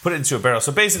put it into a barrel.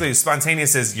 So basically,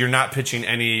 spontaneous is you're not pitching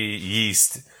any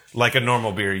yeast like a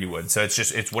normal beer you would. So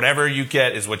it's whatever you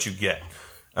get is what you get,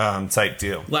 type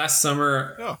deal. Last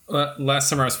summer, I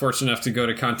was fortunate enough to go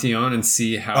to Cantillon and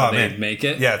see how they make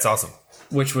it. Yeah, it's awesome.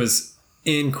 Which was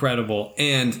incredible.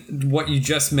 And what you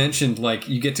just mentioned, like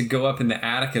you get to go up in the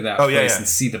attic of that place and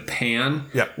see the pan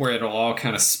where it'll all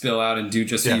kind of spill out and do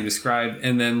just what you described.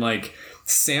 And then like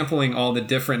sampling all the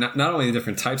different, not only the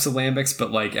different types of lambics,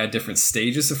 but like at different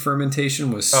stages of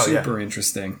fermentation was super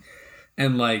interesting.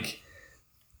 And like,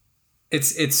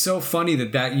 it's so funny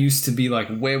that used to be like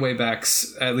way back,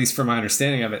 at least from my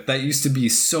understanding of it, that used to be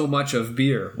so much of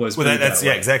beer was brewed that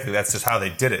way. Exactly. That's just how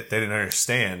they did it. They didn't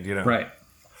understand, Right.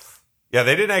 Yeah,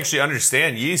 they didn't actually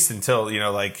understand yeast until,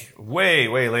 like way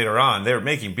later on. They were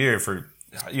making beer for,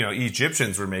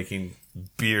 Egyptians were making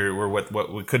beer, or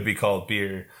what could be called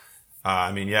beer.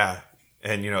 And, I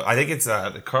think it's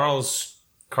the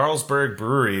Carlsberg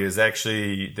Brewery is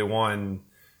actually the one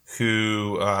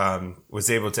who was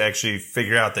able to actually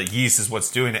figure out that yeast is what's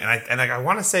doing it. And I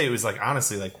want to say it was like,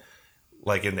 honestly,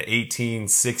 like in the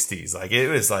 1860s. Like it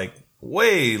was like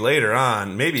way later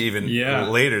on, maybe even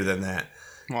later than that.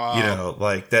 Wow.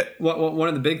 Like that. Well, one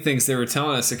of the big things they were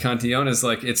telling us at Cantillon is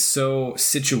like it's so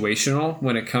situational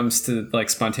when it comes to like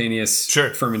spontaneous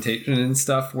fermentation and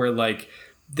stuff, where like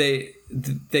they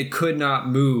could not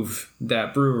move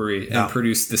that brewery and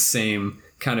produce the same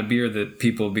kind of beer that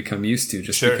people become used to,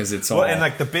 just because it's all and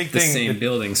like the big thing, same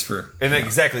buildings for. And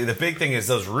exactly, the big thing is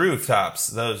those rooftops.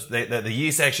 The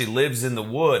yeast actually lives in the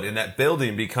wood, and that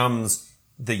building becomes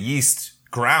the yeast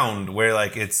ground where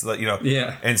like it's like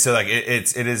and so like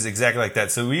it is exactly like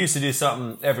that. So we used to do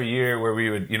something every year where we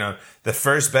would the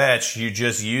first batch you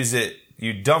just use it,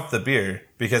 you dump the beer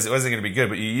because it wasn't going to be good,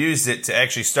 but you used it to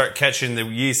actually start catching the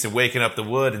yeast and waking up the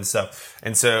wood and stuff.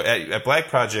 And so at Black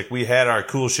Project we had our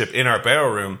cool ship in our barrel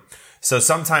room. So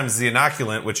sometimes the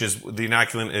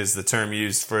inoculant, is the term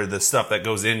used for the stuff that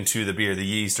goes into the beer, the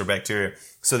yeast or bacteria.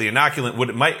 So the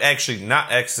inoculant might actually not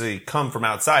come from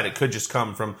outside. It could just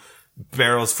come from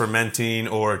barrels fermenting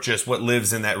or just what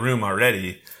lives in that room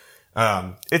already.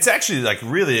 It's actually like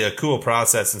really a cool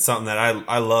process and something that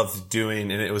I loved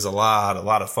doing, and it was a lot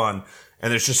of fun.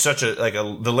 And there's just such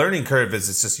the learning curve is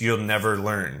it's just you'll never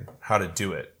learn how to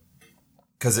do it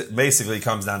because it basically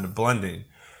comes down to blending.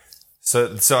 So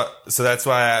that's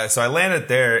why I landed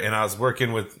there, and I was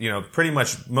working with pretty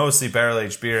much mostly barrel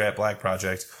aged beer at Black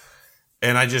Project.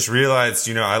 And I just realized,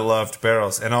 I loved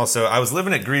barrels. And also, I was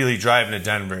living at Greeley, driving to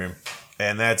Denver,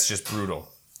 and that's just brutal.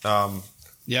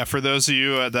 Yeah, for those of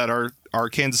you that are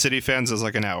Kansas City fans, it's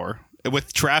like an hour.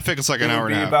 With traffic, it's like an hour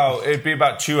and a half. It'd be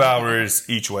about 2 hours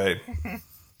each way,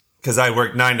 because I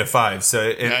work 9 to 5. So,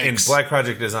 and Black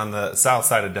Project is on the south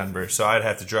side of Denver, so I'd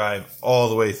have to drive all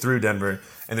the way through Denver,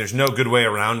 and there's no good way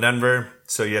around Denver,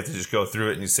 so you have to just go through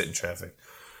it and you sit in traffic.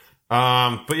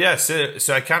 But yeah,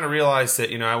 so I kind of realized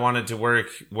that, I wanted to work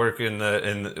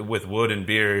with wood and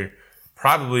beer.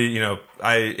 Probably,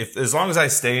 as long as I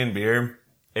stay in beer,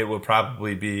 it will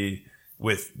probably be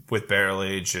with barrel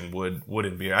age and wood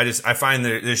and beer. I find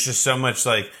there's just so much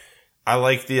I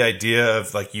like the idea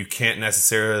of you can't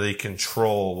necessarily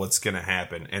control what's going to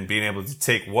happen, and being able to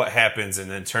take what happens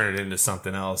and then turn it into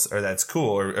something else, or that's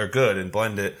cool or good, and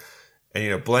blend it.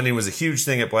 And, blending was a huge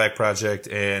thing at Black Project,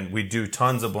 and we do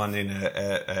tons of blending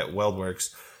at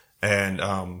WeldWorks. And,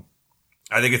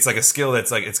 I think it's a skill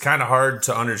that's it's kind of hard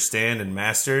to understand and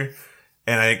master.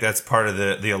 And I think that's part of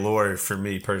the allure for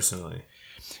me personally.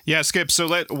 Yeah, Skip. So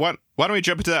why don't we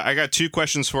jump into that? I got 2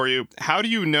 questions for you. How do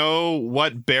you know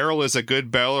what barrel is a good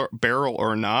barrel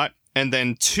or not? And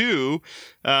then 2,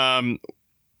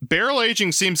 barrel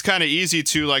aging seems kind of easy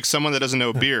to someone that doesn't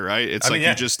know beer, right? It's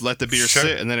you just let the beer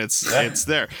sit and then it's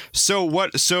there. So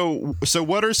what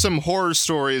are some horror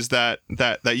stories that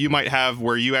you might have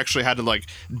where you actually had to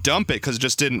dump it because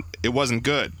it wasn't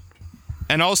good?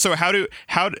 And also, how do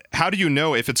you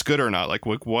know if it's good or not?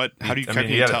 How do you?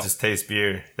 You gotta just taste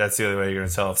beer. That's the only way you're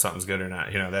gonna tell if something's good or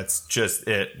not. That's just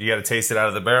it. You gotta taste it out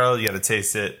of the barrel. You gotta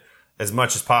taste it as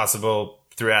much as possible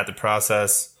throughout the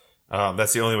process.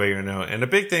 That's the only way you're gonna know. And the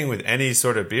big thing with any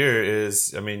sort of beer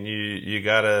is, you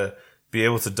gotta be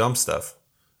able to dump stuff.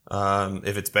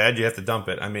 If it's bad, you have to dump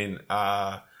it.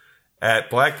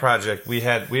 At Black Project, we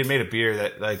had made a beer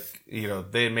that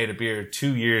they had made a beer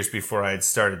 2 years before I had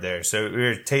started there. So we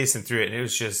were tasting through it, and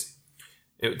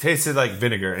it tasted like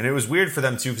vinegar, and it was weird for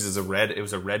them too because it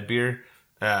was a red beer.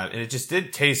 And it just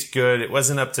did taste good. It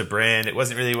wasn't up to brand. It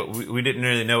wasn't really we didn't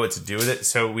really know what to do with it.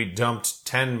 So we dumped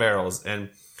 10 barrels. And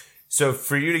so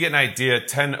for you to get an idea,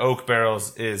 10 oak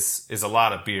barrels is a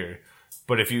lot of beer.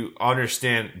 But if you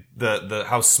understand the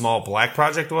how small Black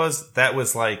Project was, that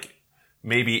was like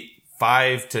maybe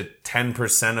 5 to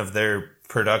 10% of their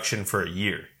production for a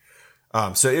year.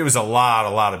 So it was a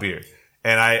lot of beer.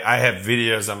 And I have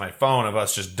videos on my phone of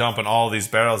us just dumping all these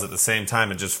barrels at the same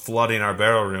time and just flooding our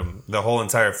barrel room. The whole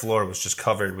entire floor was just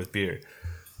covered with beer.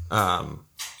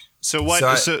 So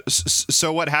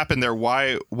what happened there?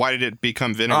 Why did it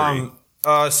become vinegary?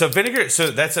 So vinegar.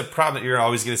 So that's a problem that you're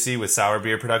always going to see with sour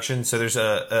beer production. So there's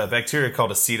a bacteria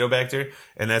called acetobacter,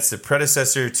 and that's the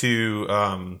predecessor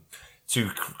to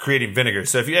creating vinegar.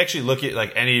 So if you actually look at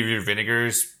like any of your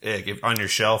vinegars on your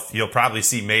shelf, you'll probably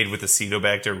see made with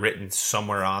acetobacter written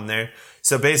somewhere on there.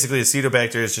 So basically,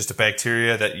 acetobacter is just a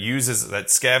bacteria that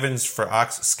scavenges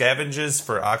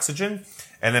for oxygen,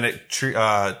 and then it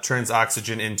turns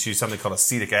oxygen into something called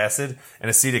acetic acid. And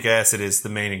acetic acid is the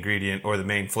main ingredient or the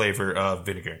main flavor of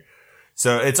vinegar.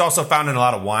 So it's also found in a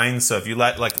lot of wines. So if you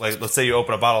like let's say you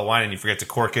open a bottle of wine and you forget to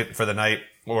cork it for the night,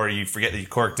 or you forget that you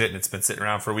corked it and it's been sitting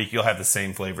around for a week, you'll have the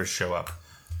same flavors show up.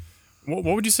 What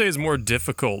would you say is more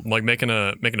difficult, like making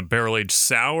a barrel aged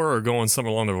sour, or going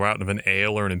somewhere along the route of an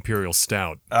ale or an imperial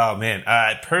stout? Oh man,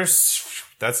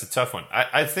 that's a tough one.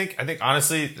 I think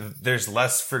honestly, there's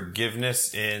less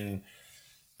forgiveness in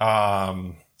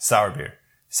sour beer.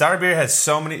 Sour beer has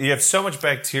you have so much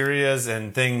bacterias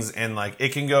and things, and like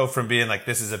it can go from being like,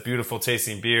 this is a beautiful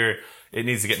tasting beer, it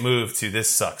needs to get moved, to this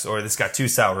sucks, or this got too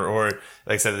sour, or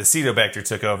like I said, the acetobacter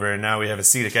took over and now we have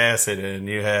acetic acid, and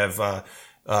you have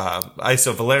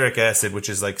isovaleric acid, which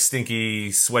is like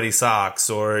stinky, sweaty socks,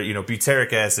 or,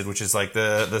 butyric acid, which is like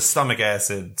the stomach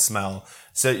acid smell.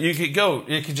 So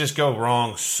it could just go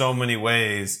wrong so many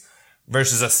ways,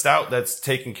 versus a stout that's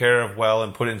taken care of well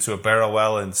and put into a barrel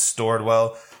well and stored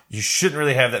well. You shouldn't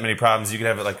really have that many problems. You could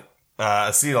have it like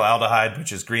acetaldehyde,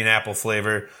 which is green apple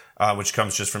flavor, which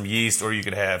comes just from yeast, or you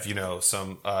could have, you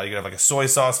could have like a soy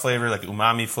sauce flavor, like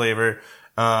umami flavor.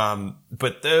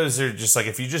 But those are just like,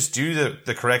 if you just do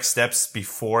the correct steps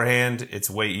beforehand, it's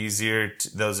way easier.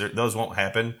 Those won't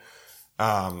happen.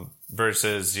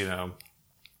 Versus,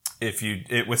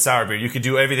 with sour beer, you could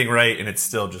do everything right and it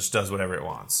still just does whatever it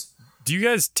wants. Do you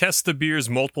guys test the beers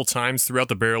multiple times throughout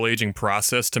the barrel aging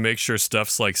process to make sure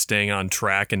stuff's like staying on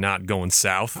track and not going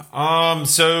south?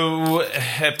 So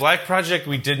at Black Project,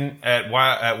 we didn't. At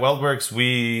Weldworks,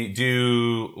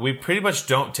 we pretty much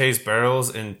don't taste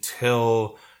barrels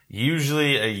until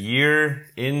usually a year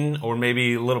in, or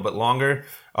maybe a little bit longer.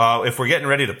 If we're getting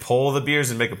ready to pull the beers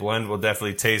and make a blend, we'll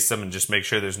definitely taste them and just make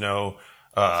sure there's no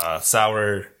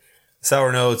sour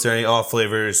notes or any off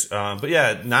flavors. But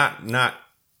yeah, not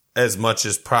as much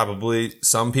as probably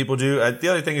some people do. The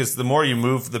other thing is, the more you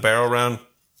move the barrel around,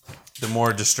 the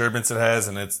more disturbance it has,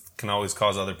 and it can always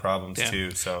cause other problems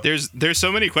too. So there's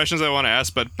so many questions I want to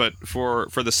ask, but for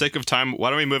the sake of time,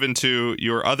 why don't we move into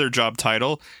your other job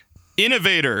title,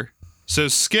 innovator? So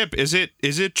Skip, is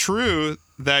it true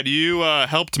that you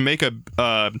helped make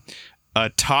a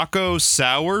taco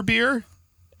sour beer?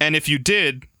 And if you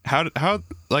did, how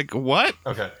like what?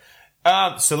 Okay.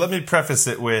 So let me preface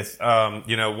it with,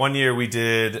 1 year we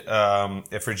did,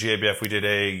 for GABF, we did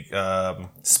a,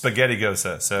 spaghetti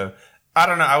gosa. So I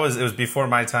don't know. It was before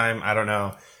my time. I don't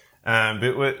know.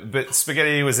 But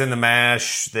spaghetti was in the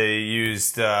mash. They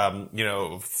used,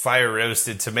 fire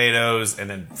roasted tomatoes and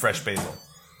then fresh basil.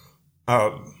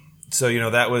 So,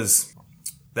 that was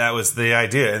the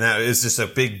idea. And that is just a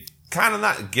big, kind of,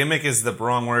 not gimmick is the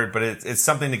wrong word, but it's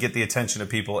something to get the attention of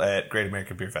people at Great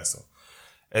American Beer Festival.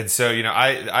 And so,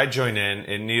 I joined in,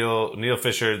 and Neil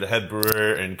Fisher, the head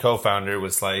brewer and co-founder,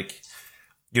 was like,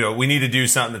 we need to do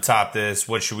something to top this.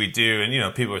 What should we do?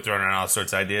 And, people were throwing around all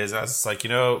sorts of ideas. I was just like,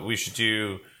 we should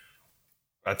do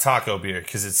a taco beer,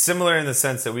 because it's similar in the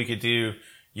sense that we could do,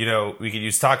 we could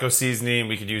use taco seasoning.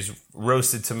 We could use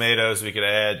roasted tomatoes. We could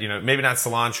add, maybe not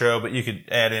cilantro, but you could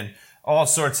add in all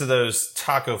sorts of those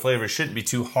taco flavors. Shouldn't be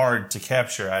too hard to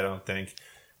capture, I don't think.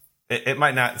 It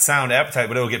might not sound appetite,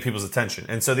 but it will get people's attention.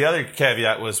 And so the other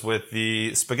caveat was, with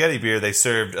the spaghetti beer, they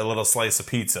served a little slice of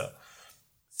pizza.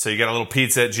 So you got a little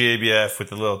pizza at GABF with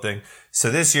the little thing.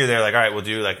 So this year they're like, all right, we'll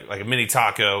do like a mini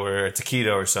taco or a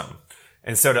taquito or something.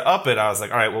 And so to up it, I was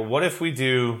like, all right, well, what if we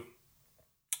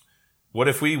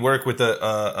work with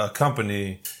a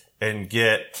company and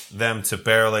get them to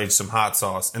barrel age some hot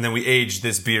sauce, and then we age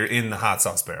this beer in the hot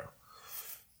sauce barrel.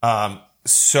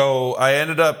 So I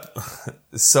ended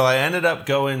up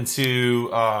going to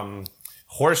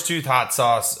Horsetooth Hot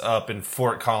Sauce up in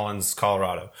Fort Collins,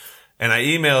 Colorado. And I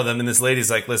emailed them, and this lady's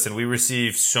like, listen, we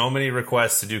received so many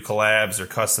requests to do collabs or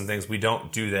custom things. We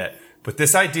don't do that. But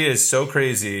this idea is so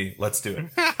crazy. Let's do it.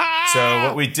 So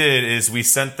what we did is we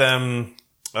sent them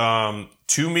 2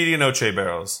 2 Medianoche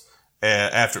barrels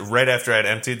right after I'd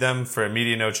emptied them for a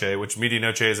Medianoche, which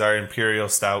Medianoche is our imperial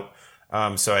stout.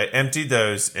 So I emptied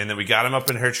those, and then we got them up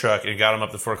in her truck and got them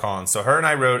up to Fort Collins. So her and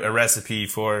I wrote a recipe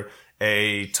for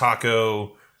a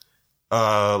taco,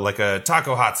 like a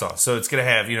taco hot sauce. So it's going to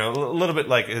have, you know, a little bit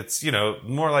like, it's, you know,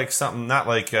 more like something, not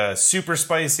like super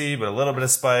spicy, but a little bit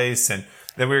of spice. And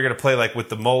then we were going to play like with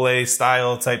the mole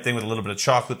style type thing with a little bit of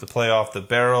chocolate to play off the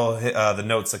barrel, the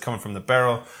notes that come from the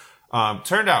barrel.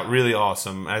 Turned out really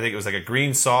awesome. I think it was like a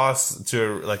green sauce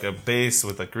to like a base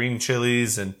with like green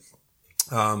chilies. And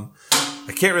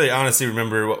I can't really honestly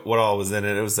remember what all was in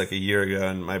it. It was like a year ago,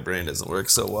 and my brain doesn't work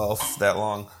so well that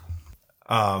long.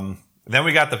 Then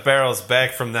we got the barrels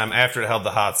back from them after it held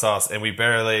the hot sauce, and we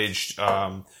barrel aged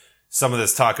some of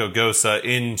this taco gosa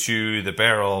into the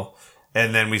barrel,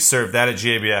 and then we served that at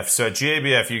GABF. So at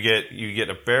GABF, you get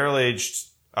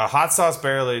a hot sauce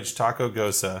barrel aged taco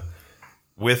gosa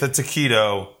with a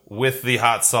taquito with the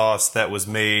hot sauce that was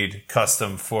made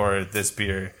custom for this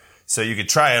beer. So you could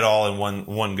try it all in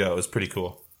one go. It was pretty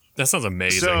cool. That sounds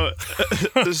amazing.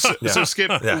 So Skip,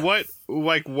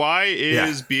 why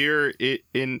is beer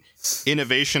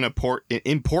innovation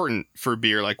important for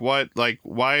beer?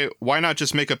 Why not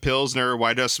just make a Pilsner?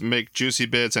 Why just make Juicy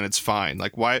Bits and it's fine?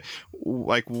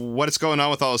 What is going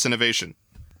on with all this innovation?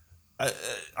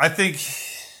 I think,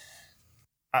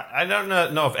 I don't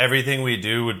know if everything we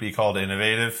do would be called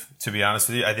innovative, to be honest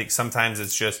with you. I think sometimes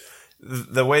it's just,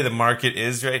 the way the market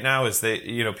is right now is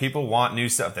people want new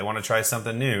stuff. They want to try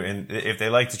something new. And if they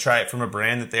like to try it from a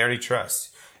brand that they already trust,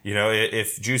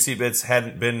 if Juicy Bits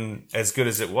hadn't been as good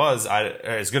as it was,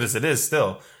 as good as it is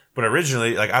still, but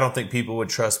originally, I don't think people would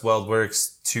trust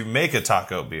WeldWerks to make a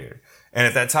taco beer. And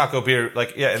if that taco beer, all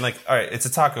right, it's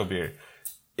a taco beer.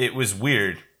 It was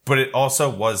weird, but it also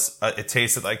was, it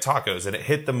tasted like tacos and it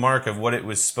hit the mark of what it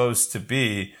was supposed to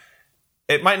be.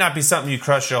 It might not be something you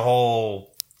crush a whole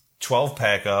 12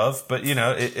 pack of, but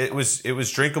it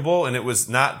was drinkable and it was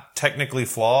not technically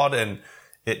flawed and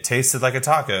it tasted like a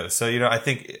taco. So, I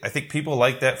think people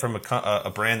like that from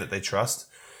a brand that they trust.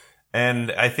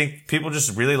 And I think people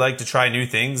just really like to try new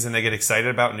things and they get excited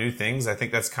about new things. I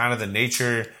think that's kind of the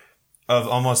nature of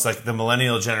almost like the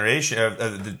millennial generation,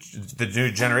 the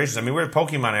new generations. I mean, we're in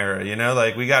Pokemon era,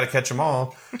 we got to catch them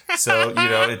all. So,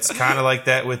 it's kind of like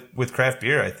that with craft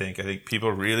beer. I think people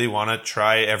really want to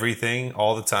try everything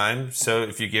all the time. So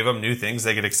if you give them new things,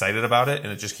 they get excited about it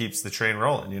and it just keeps the train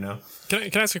rolling, Can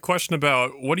I ask a question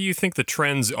about what do you think the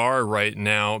trends are right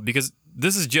now? Because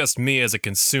this is just me as a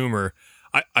consumer.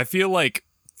 I feel like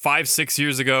 5-6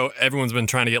 years ago, everyone's been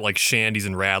trying to get shandies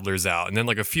and radlers out. And then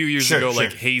a few years ago,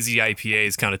 hazy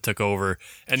IPAs kind of took over.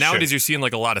 And nowadays you're seeing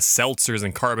a lot of seltzers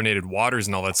and carbonated waters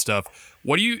and all that stuff.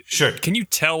 Can you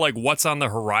tell what's on the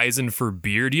horizon for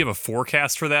beer? Do you have a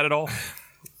forecast for that at all?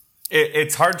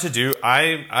 It's hard to do.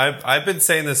 I've been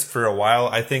saying this for a while.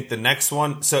 I think the next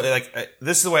one, so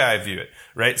this is the way I view it,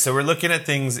 right? So we're looking at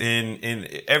things in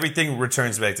everything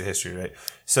returns back to history, right?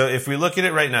 So if we look at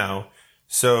it right now,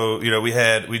 so,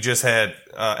 we just had,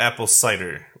 apple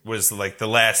cider was the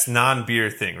last non-beer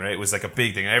thing, right? It was a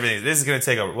big thing. Everything, this is going to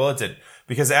take over. Well, it did.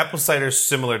 Because apple cider is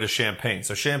similar to champagne.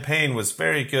 So champagne was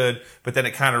very good, but then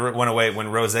it kind of went away when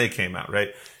rosé came out, right?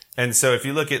 And so if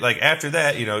you look at, after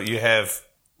that, you have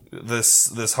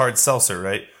this hard seltzer,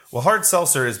 right? Well, hard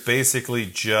seltzer is basically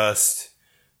just,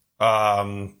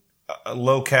 a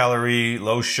low calorie,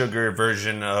 low sugar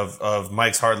version of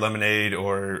Mike's Hard Lemonade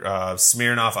or,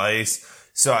 Smirnoff Ice.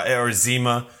 Or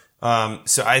Zima.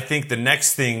 So I think the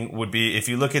next thing would be, if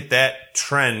you look at that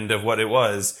trend of what it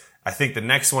was, I think the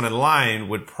next one in line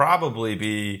would probably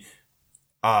be,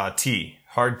 tea,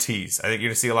 hard teas. I think you're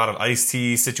going to see a lot of iced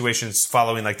tea situations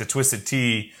following the Twisted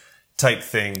Tea type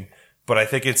thing. But I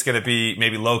think it's going to be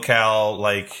maybe low-cal,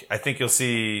 I think you'll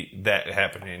see that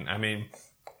happening. I mean,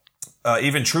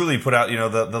 even Truly put out,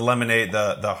 the lemonade,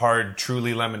 the hard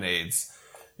Truly lemonades.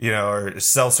 Or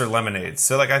seltzer lemonades.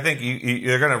 So I think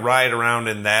you're going to ride around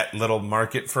in that little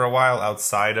market for a while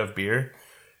outside of beer.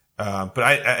 But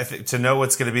I think to know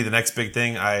what's going to be the next big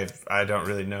thing, I don't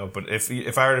really know. But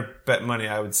if I were to bet money,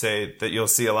 I would say that you'll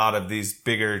see a lot of these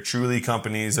bigger Truly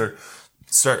companies or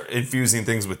start infusing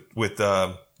things with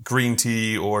green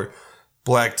tea or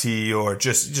black tea or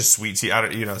just sweet tea.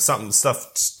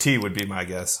 Tea would be my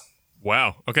guess.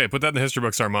 Wow. Okay, put that in the history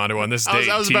books, Armando. On this date,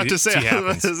 I was about to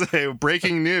say,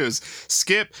 breaking news.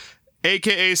 Skip,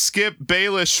 aka Skip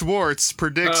Bayless Schwartz,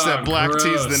 predicts that black tea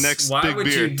is the next Why big would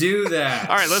beer. you do that?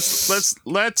 All right,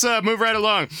 let's move right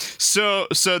along. So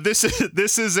this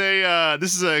is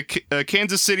a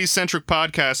Kansas City centric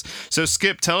podcast. So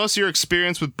Skip, tell us your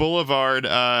experience with Boulevard.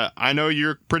 I know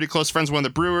you're pretty close friends with one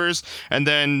of the brewers, and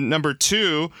then number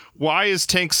 2, why is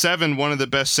Tank 7 one of the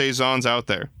best saisons out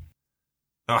there?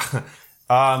 So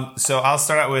I'll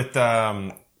start out with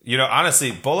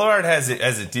honestly, Boulevard has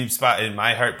a deep spot in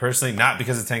my heart personally, not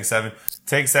because of Tank 7.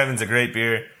 Tank 7's a great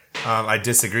beer. I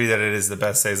disagree that it is the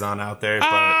best saison out there, but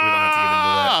we don't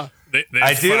have to get into that.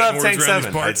 I do love Tank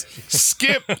 7.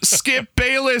 Skip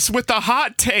Bayless with the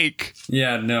hot take.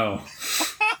 Yeah, no.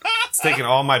 It's taking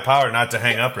all my power not to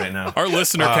hang up right now. Our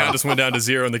listener count just went down to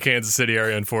 0 in the Kansas City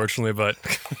area, unfortunately, but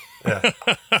yeah.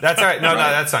 That's all right. No,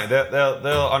 that's fine.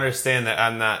 They'll understand that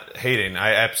I'm not hating.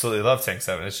 I absolutely love Tank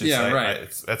 7. It's just right.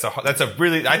 That's a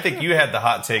really. I think you had the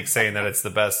hot take saying that it's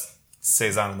the best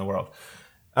saison in the world.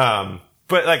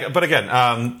 But again,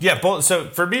 So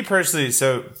for me personally,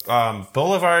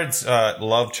 Boulevard's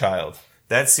Love Child,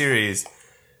 that series,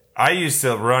 I used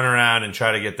to run around and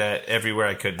try to get that everywhere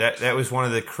I could. That was one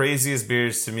of the craziest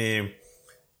beers to me.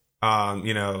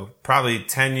 Probably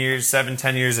 10 years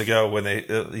ago when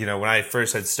when I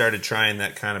first had started trying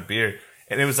that kind of beer,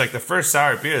 and it was like the first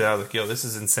sour beer that I was like, yo, this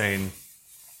is insane.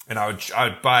 And I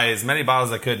would buy as many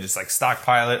bottles as I could, just like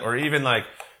stockpile it, or even like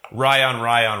rye on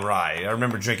rye. I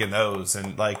remember drinking those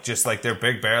and like just like their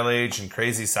big barrel age and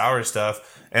crazy sour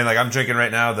stuff. And like I'm drinking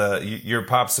right now your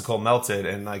popsicle melted,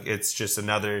 and like it's just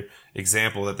another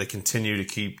example that they continue to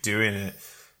keep doing it.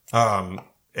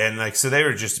 And like, so they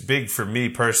were just big for me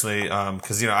personally,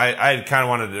 cause I kind of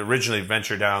wanted to originally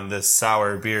venture down this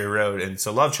sour beer road. And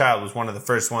so Love Child was one of the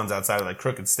first ones outside of like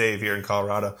Crooked Stave here in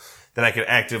Colorado that I could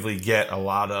actively get a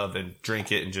lot of and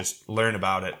drink it and just learn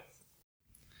about it.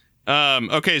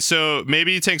 Okay, so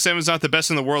maybe Tank 7 is not the best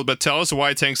in the world, but tell us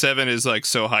why Tank 7 is like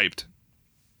so hyped.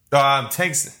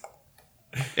 Tanks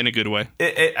in a good way.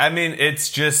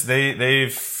 It's just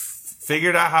they've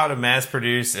figured out how to mass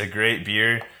produce a great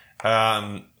beer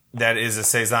that is a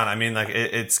saison.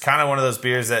 It's kind of one of those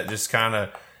beers that just kind of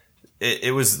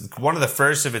it was one of the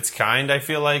first of its kind. I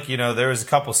feel like there was a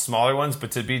couple smaller ones,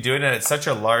 but to be doing it at such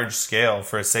a large scale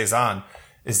for a saison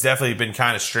it's definitely been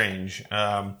kind of strange.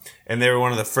 And they were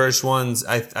one of the first ones,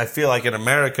 I feel like, in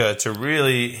America to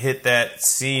really hit that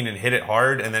scene and hit it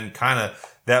hard. And then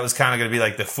that was kind of going to be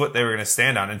like the foot they were going to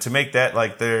stand on. And to make that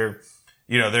like their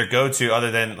go-to,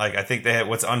 other than like, I think they had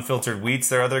what's Unfiltered Wheat's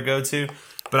their other go-to.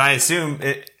 But I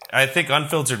think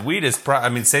Unfiltered Wheat is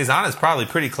saison is probably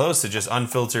pretty close to just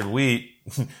unfiltered wheat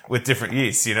with different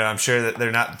yeasts. I'm sure that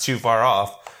they're not too far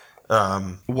off.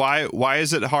 Why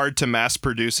is it hard to mass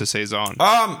produce a saison?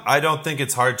 I don't think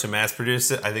it's hard to mass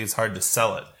produce it. I think it's hard to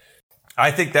sell it.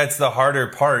 I think that's the harder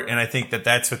part, and I think that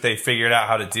that's what they figured out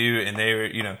how to do, and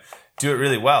they do it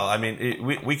really well.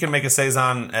 We can make a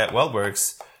saison at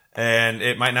WeldWerks, and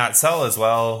it might not sell as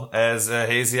well as a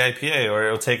hazy IPA, or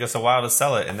it'll take us a while to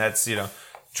sell it, and that's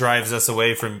drives us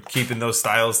away from keeping those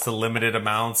styles to limited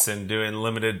amounts and doing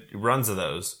limited runs of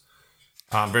those.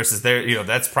 Versus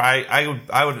that's probably,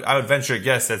 I would venture a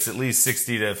guess that's at least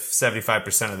 60 to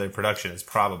 75% of their production is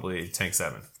probably Tank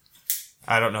 7.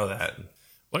 I don't know that.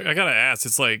 Like, I gotta ask,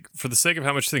 it's like, for the sake of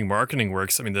how much I think marketing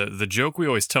works, the joke we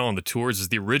always tell on the tours is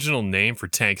the original name for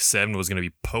Tank 7 was going to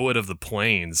be Poet of the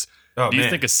Plains. Do you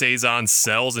think a saison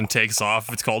sells and takes off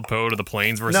if it's called Poet of the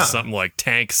Plains versus something like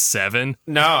Tank 7?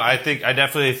 No, I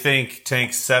definitely think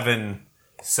Tank 7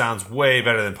 sounds way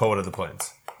better than Poet of the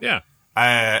Plains. Yeah.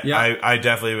 I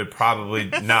definitely would probably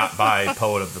not buy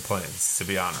Poet of the Plains, to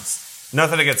be honest.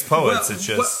 Nothing against poets, it's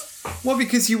just... Well,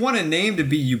 because you want a name to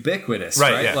be ubiquitous,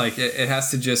 right? Yeah. Like, it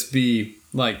has to just be,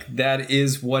 like, that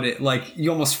is what it... Like, you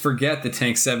almost forget that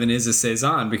Tank 7 is a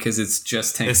saison because it's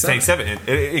just Tank 7. It's Tank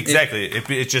 7. Exactly.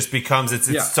 It just becomes its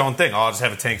own thing. I'll just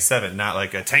have a Tank 7, not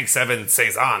like a Tank 7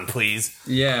 saison, please.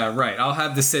 Yeah, right. I'll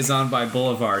have the saison by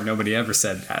Boulevard. Nobody ever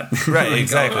said that. Right, like,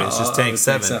 exactly. It's just Tank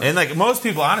 7. And, like, most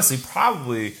people, honestly,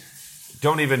 probably...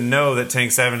 don't even know that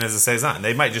Tank 7 is a saison.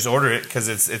 They might just order it because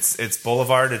it's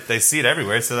Boulevard. They see it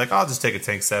everywhere, so they're like, I'll just take a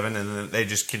Tank 7, and then they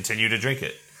just continue to drink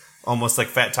it, almost like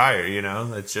Fat Tire.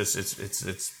 It's just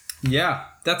it's. Yeah,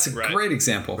 that's a great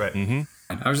example. Right. Mm-hmm.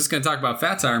 I was just going to talk about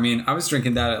Fat Tire. I was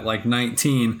drinking that at like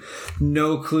 19,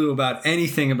 no clue about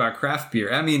anything about craft beer.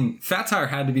 Fat Tire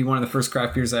had to be one of the first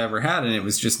craft beers I ever had, and it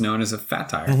was just known as a Fat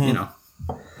Tire.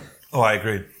 Mm-hmm. Oh, I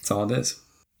agree. That's all it is.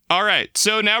 All right,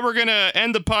 so now we're going to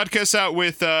end the podcast out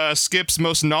with Skip's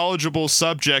most knowledgeable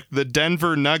subject, the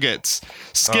Denver Nuggets.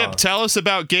 Skip, tell us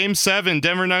about Game 7,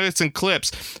 Denver Nuggets and Clips.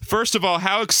 First of all,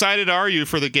 how excited are you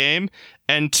for the game?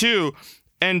 And two,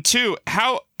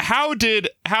 how did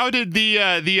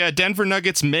the Denver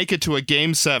Nuggets make it to a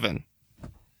Game 7?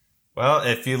 Well,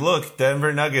 if you look,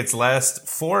 Denver Nuggets' last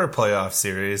 4 playoff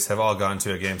series have all gone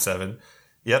to a Game 7.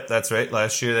 Yep, that's right.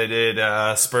 Last year they did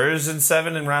Spurs in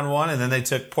 7 in round 1, and then they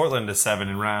took Portland to 7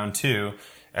 in round 2.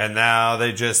 And now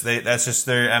that's just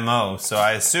their MO. So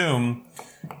I assume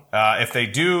if they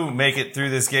do make it through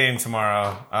this game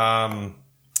tomorrow,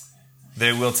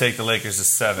 they will take the Lakers to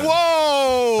 7.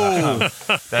 Whoa!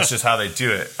 That's just how they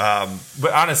do it.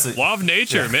 But honestly, Law of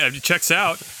nature, man, it checks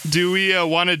out. Do we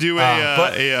want to do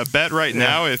a bet right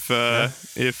now if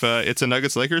it's a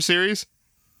Nuggets Lakers series?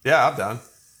 yeah, I'm down.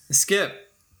 Skip.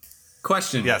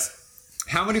 Question. Yes.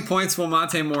 How many points will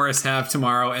Monte Morris have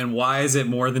tomorrow, and why is it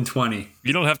more than 20?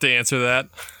 You don't have to answer that.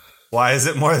 Why is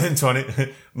it more than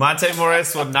 20? Monte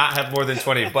Morris will not have more than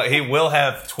 20, but he will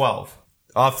have 12.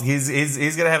 He's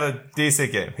going to have a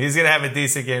decent game. He's going to have a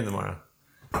decent game tomorrow.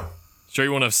 Sure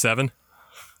you won't have 7?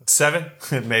 7?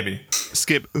 Maybe.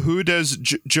 Skip, who does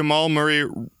Jamal Murray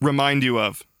remind you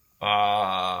of?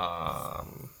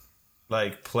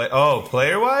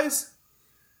 Player-wise?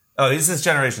 Oh, he's this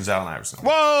generation's Allen Iverson.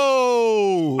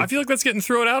 Whoa! I feel like that's getting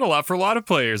thrown out a lot for a lot of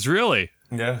players, really.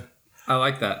 Yeah. I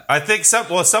like that. I think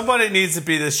somebody needs to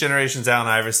be this generation's Allen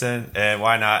Iverson, and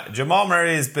why not? Jamal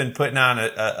Murray has been putting on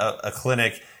a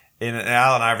clinic in an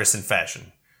Allen Iverson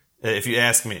fashion, if you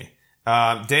ask me.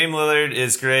 Dame Lillard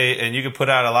is great, and you can put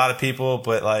out a lot of people,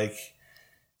 but like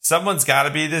someone's got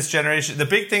to be this generation. The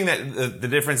big thing that the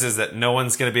difference is that no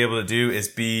one's going to be able to do is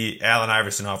be Allen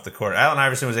Iverson off the court. Allen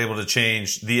Iverson was able to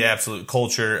change the absolute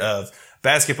culture of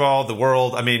basketball, the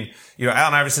world. I mean,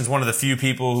 Allen Iverson's one of the few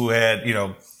people who had,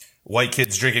 white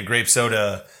kids drinking grape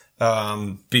soda,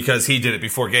 because he did it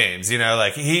before games,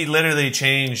 he literally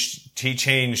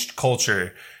changed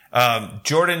culture.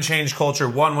 Jordan changed culture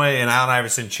one way and Allen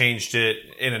Iverson changed it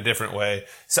in a different way.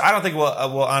 So I don't think we'll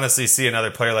honestly see another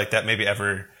player like that maybe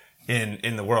ever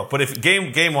in the world. But if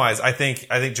game wise, I think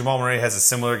Jamal Murray has a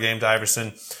similar game to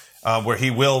Iverson, where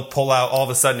he will pull out, all of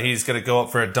a sudden he's going to go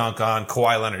up for a dunk on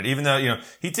Kawhi Leonard, even though,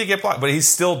 he did get blocked, but he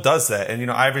still does that.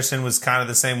 And, Iverson was kind of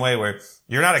the same way where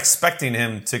you're not expecting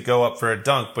him to go up for a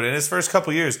dunk, but in his first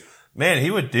couple years, man,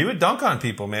 he would dunk on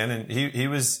people, man. And he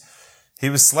was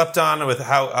slept on with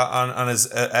on his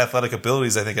athletic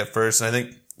abilities, I think, at first. And I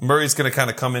think Murray's going to kind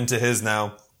of come into his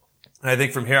now. And I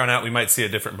think from here on out, we might see a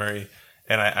different Murray.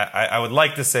 And I would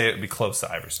like to say it would be close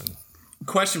to Iverson.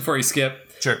 Question for you,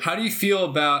 Skip. Sure. How do you feel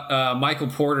about Michael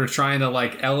Porter trying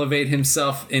to elevate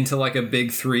himself into a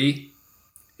big 3?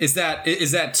 Is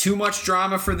that too much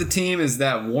drama for the team? Is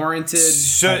that warranted?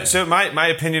 So my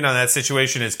opinion on that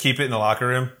situation is keep it in the locker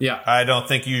room. Yeah. I don't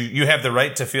think you have the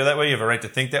right to feel that way. You have a right to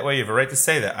think that way. You have a right to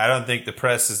say that. I don't think the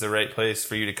press is the right place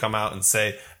for you to come out and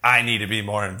say, I need to be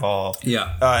more involved.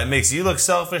 Yeah. It makes you look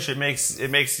selfish. It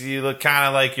makes you look kind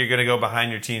of like you're going to go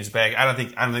behind your team's back. I don't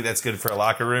think that's good for a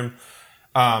locker room.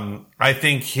 I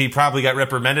think he probably got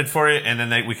reprimanded for it, and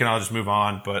then we can all just move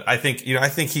on. But I think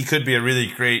he could be a really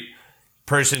great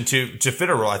person to fit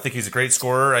a role. I think he's a great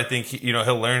scorer. I think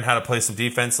he'll learn how to play some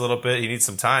defense a little bit. He needs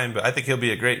some time, but I think he'll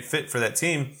be a great fit for that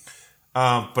team.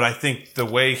 But I think the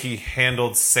way he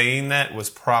handled saying that was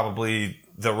probably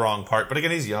the wrong part. But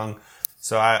again, he's young,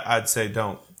 so I'd say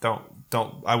don't.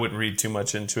 I wouldn't read too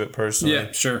much into it personally.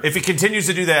 Yeah, sure. If he continues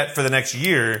to do that for the next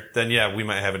year, then yeah, we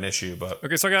might have an issue. But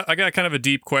Okay, so I got kind of a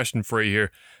deep question for you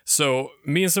here. So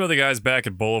me and some of the guys back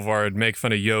at Boulevard make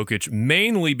fun of Jokic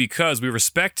mainly because we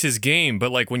respect his game,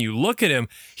 but when you look at him,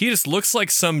 he just looks like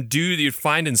some dude you'd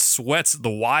find in sweats at the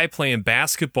Y playing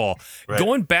basketball. Right.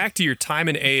 Going back to your time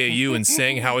in AAU and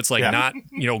saying how it's not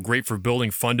great for building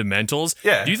fundamentals.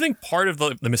 Yeah. Do you think part of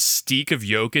the mystique of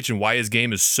Jokic and why his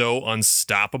game is so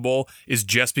unstoppable is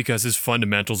just because his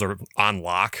fundamentals are on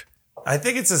lock? I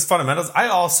think it's his fundamentals.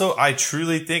 I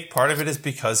truly think part of it is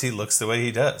because he looks the way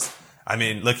he does. I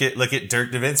mean, look at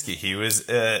Dirk Nowitzki.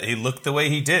 He looked the way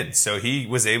he did, so he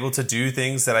was able to do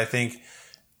things that I think.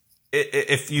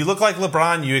 If you look like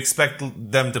LeBron, you expect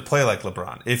them to play like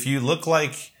LeBron. If you look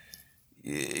like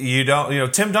you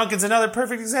don't, Tim Duncan's another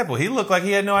perfect example. He looked like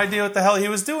he had no idea what the hell he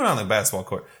was doing on the basketball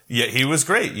court. Yet he was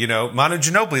great. Manu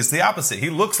Ginobili is the opposite.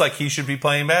 He looks like he should be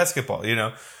playing basketball.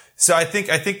 So I think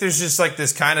there's just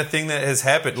this kind of thing that has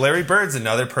happened. Larry Bird's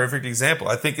another perfect example.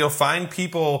 I think you'll find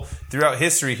people throughout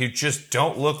history who just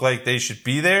don't look like they should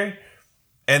be there,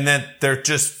 and then they're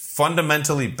just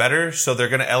fundamentally better, so they're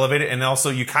going to elevate it. And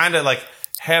also you kind of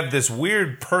have this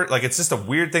weird it's just a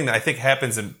weird thing that I think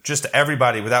happens in just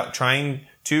everybody without trying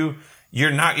to. You're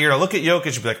going to look at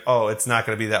Jokic and be like, oh, it's not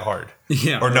going to be that hard.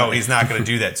 Yeah. Or no, he's not going to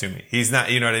do that to me. He's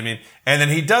not, you know what I mean? And then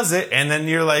he does it, and then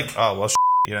you're like, oh,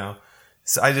 well,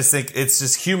 So I just think it's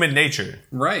just human nature.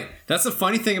 Right. That's the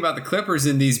funny thing about the Clippers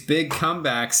in these big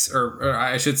comebacks, or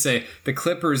I should say the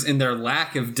Clippers in their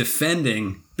lack of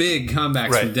defending big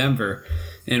comebacks from Denver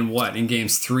in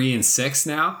games 3 and 6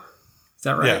 now? Is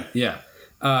that right? Yeah.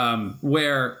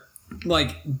 Where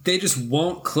like they just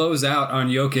won't close out on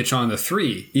Jokic on the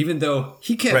 3, even though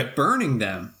he kept burning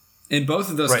them in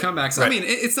both of those comebacks. I mean,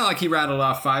 it's not like he rattled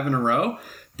off 5 in a row.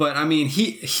 But, I mean,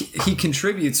 he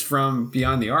contributes from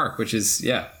beyond the arc, which is,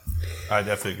 I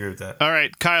definitely agree with that. All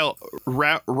right, Kyle,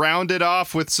 round it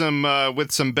off with some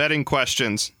betting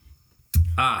questions.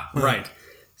 Right.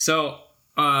 So,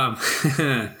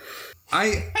 I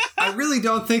really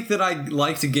don't think that I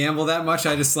like to gamble that much.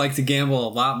 I just like to gamble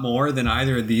a lot more than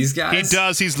either of these guys. He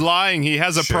does. He's lying. He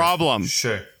has a problem.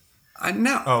 Sure.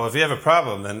 No. Oh, if you have a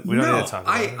problem, then we don't need to talk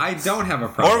about it. I don't have a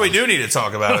problem. Or we do need to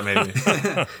talk about it, maybe.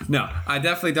 No, I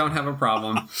definitely don't have a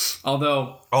problem.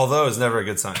 Although is never a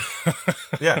good sign.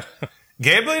 Yeah.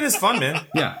 Gambling is fun, man.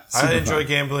 Yeah. I enjoy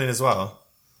gambling as well.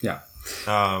 Yeah.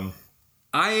 I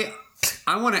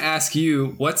want to ask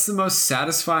you, what's the most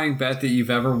satisfying bet that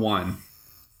you've ever won?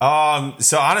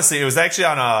 So honestly, it was actually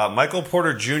on Michael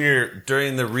Porter Jr.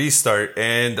 during the restart,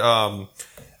 and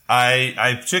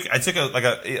I took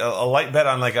a light bet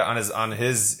on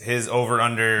his over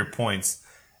under points,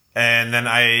 and then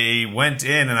I went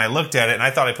in and I looked at it and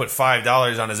I thought I put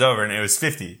 $5 on his over and it was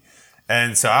 50,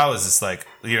 and so I was just like,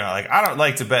 I don't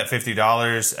like to bet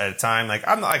 $50 at a time. Like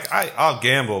I'll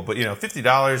gamble, but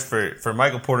 $50 for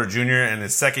Michael Porter Jr. in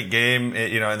his second game,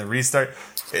 in the restart.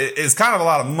 It's kind of a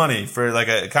lot of money for like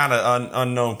a kind of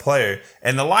unknown player,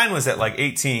 and the line was at like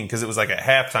 18 because it was like at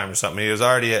halftime or something. He was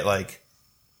already at like,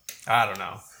 I don't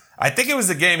know. I think it was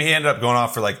the game he ended up going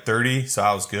off for like 30, so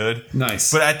I was good.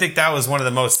 Nice. But I think that was one of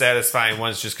the most satisfying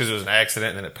ones just because it was an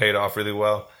accident and then it paid off really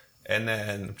well. And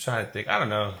then I'm trying to think. I don't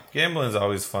know. Gambling is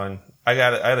always fun. I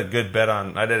had a good bet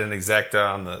I did an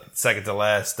exacta on the second to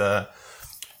last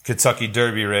Kentucky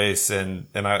Derby race, and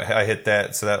I hit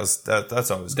that. So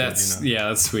that's always good. Yeah,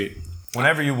 that's sweet.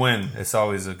 Whenever you win, it's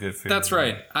always a good feeling. That's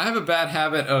right. I have a bad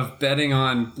habit of betting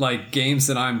on like games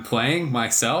that I'm playing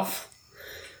myself.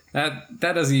 That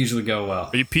doesn't usually go well.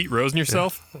 Are you Pete Rose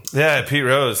yourself? Yeah, Pete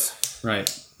Rose. Right.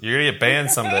 You're going to get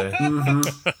banned someday.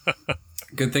 Mm-hmm.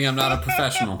 Good thing I'm not a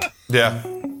professional. Yeah.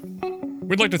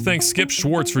 We'd like to thank Skip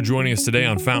Schwartz for joining us today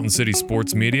on Fountain City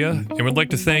Sports Media, and we'd like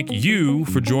to thank you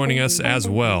for joining us as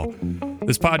well.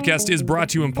 This podcast is brought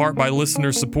to you in part by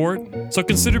listener support, so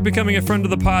consider becoming a friend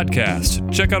of the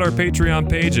podcast. Check out our Patreon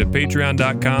page at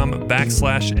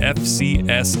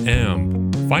patreon.com/FCSM.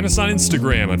 Find us on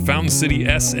Instagram at Fountain City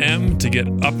SM to get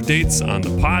updates on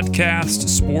the podcast,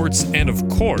 sports, and of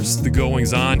course, the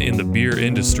goings-on in the beer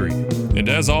industry. And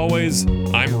as always,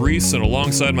 I'm Reese, and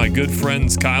alongside my good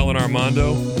friends Kyle and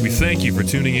Armando, we thank you for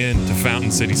tuning in to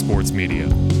Fountain City Sports Media.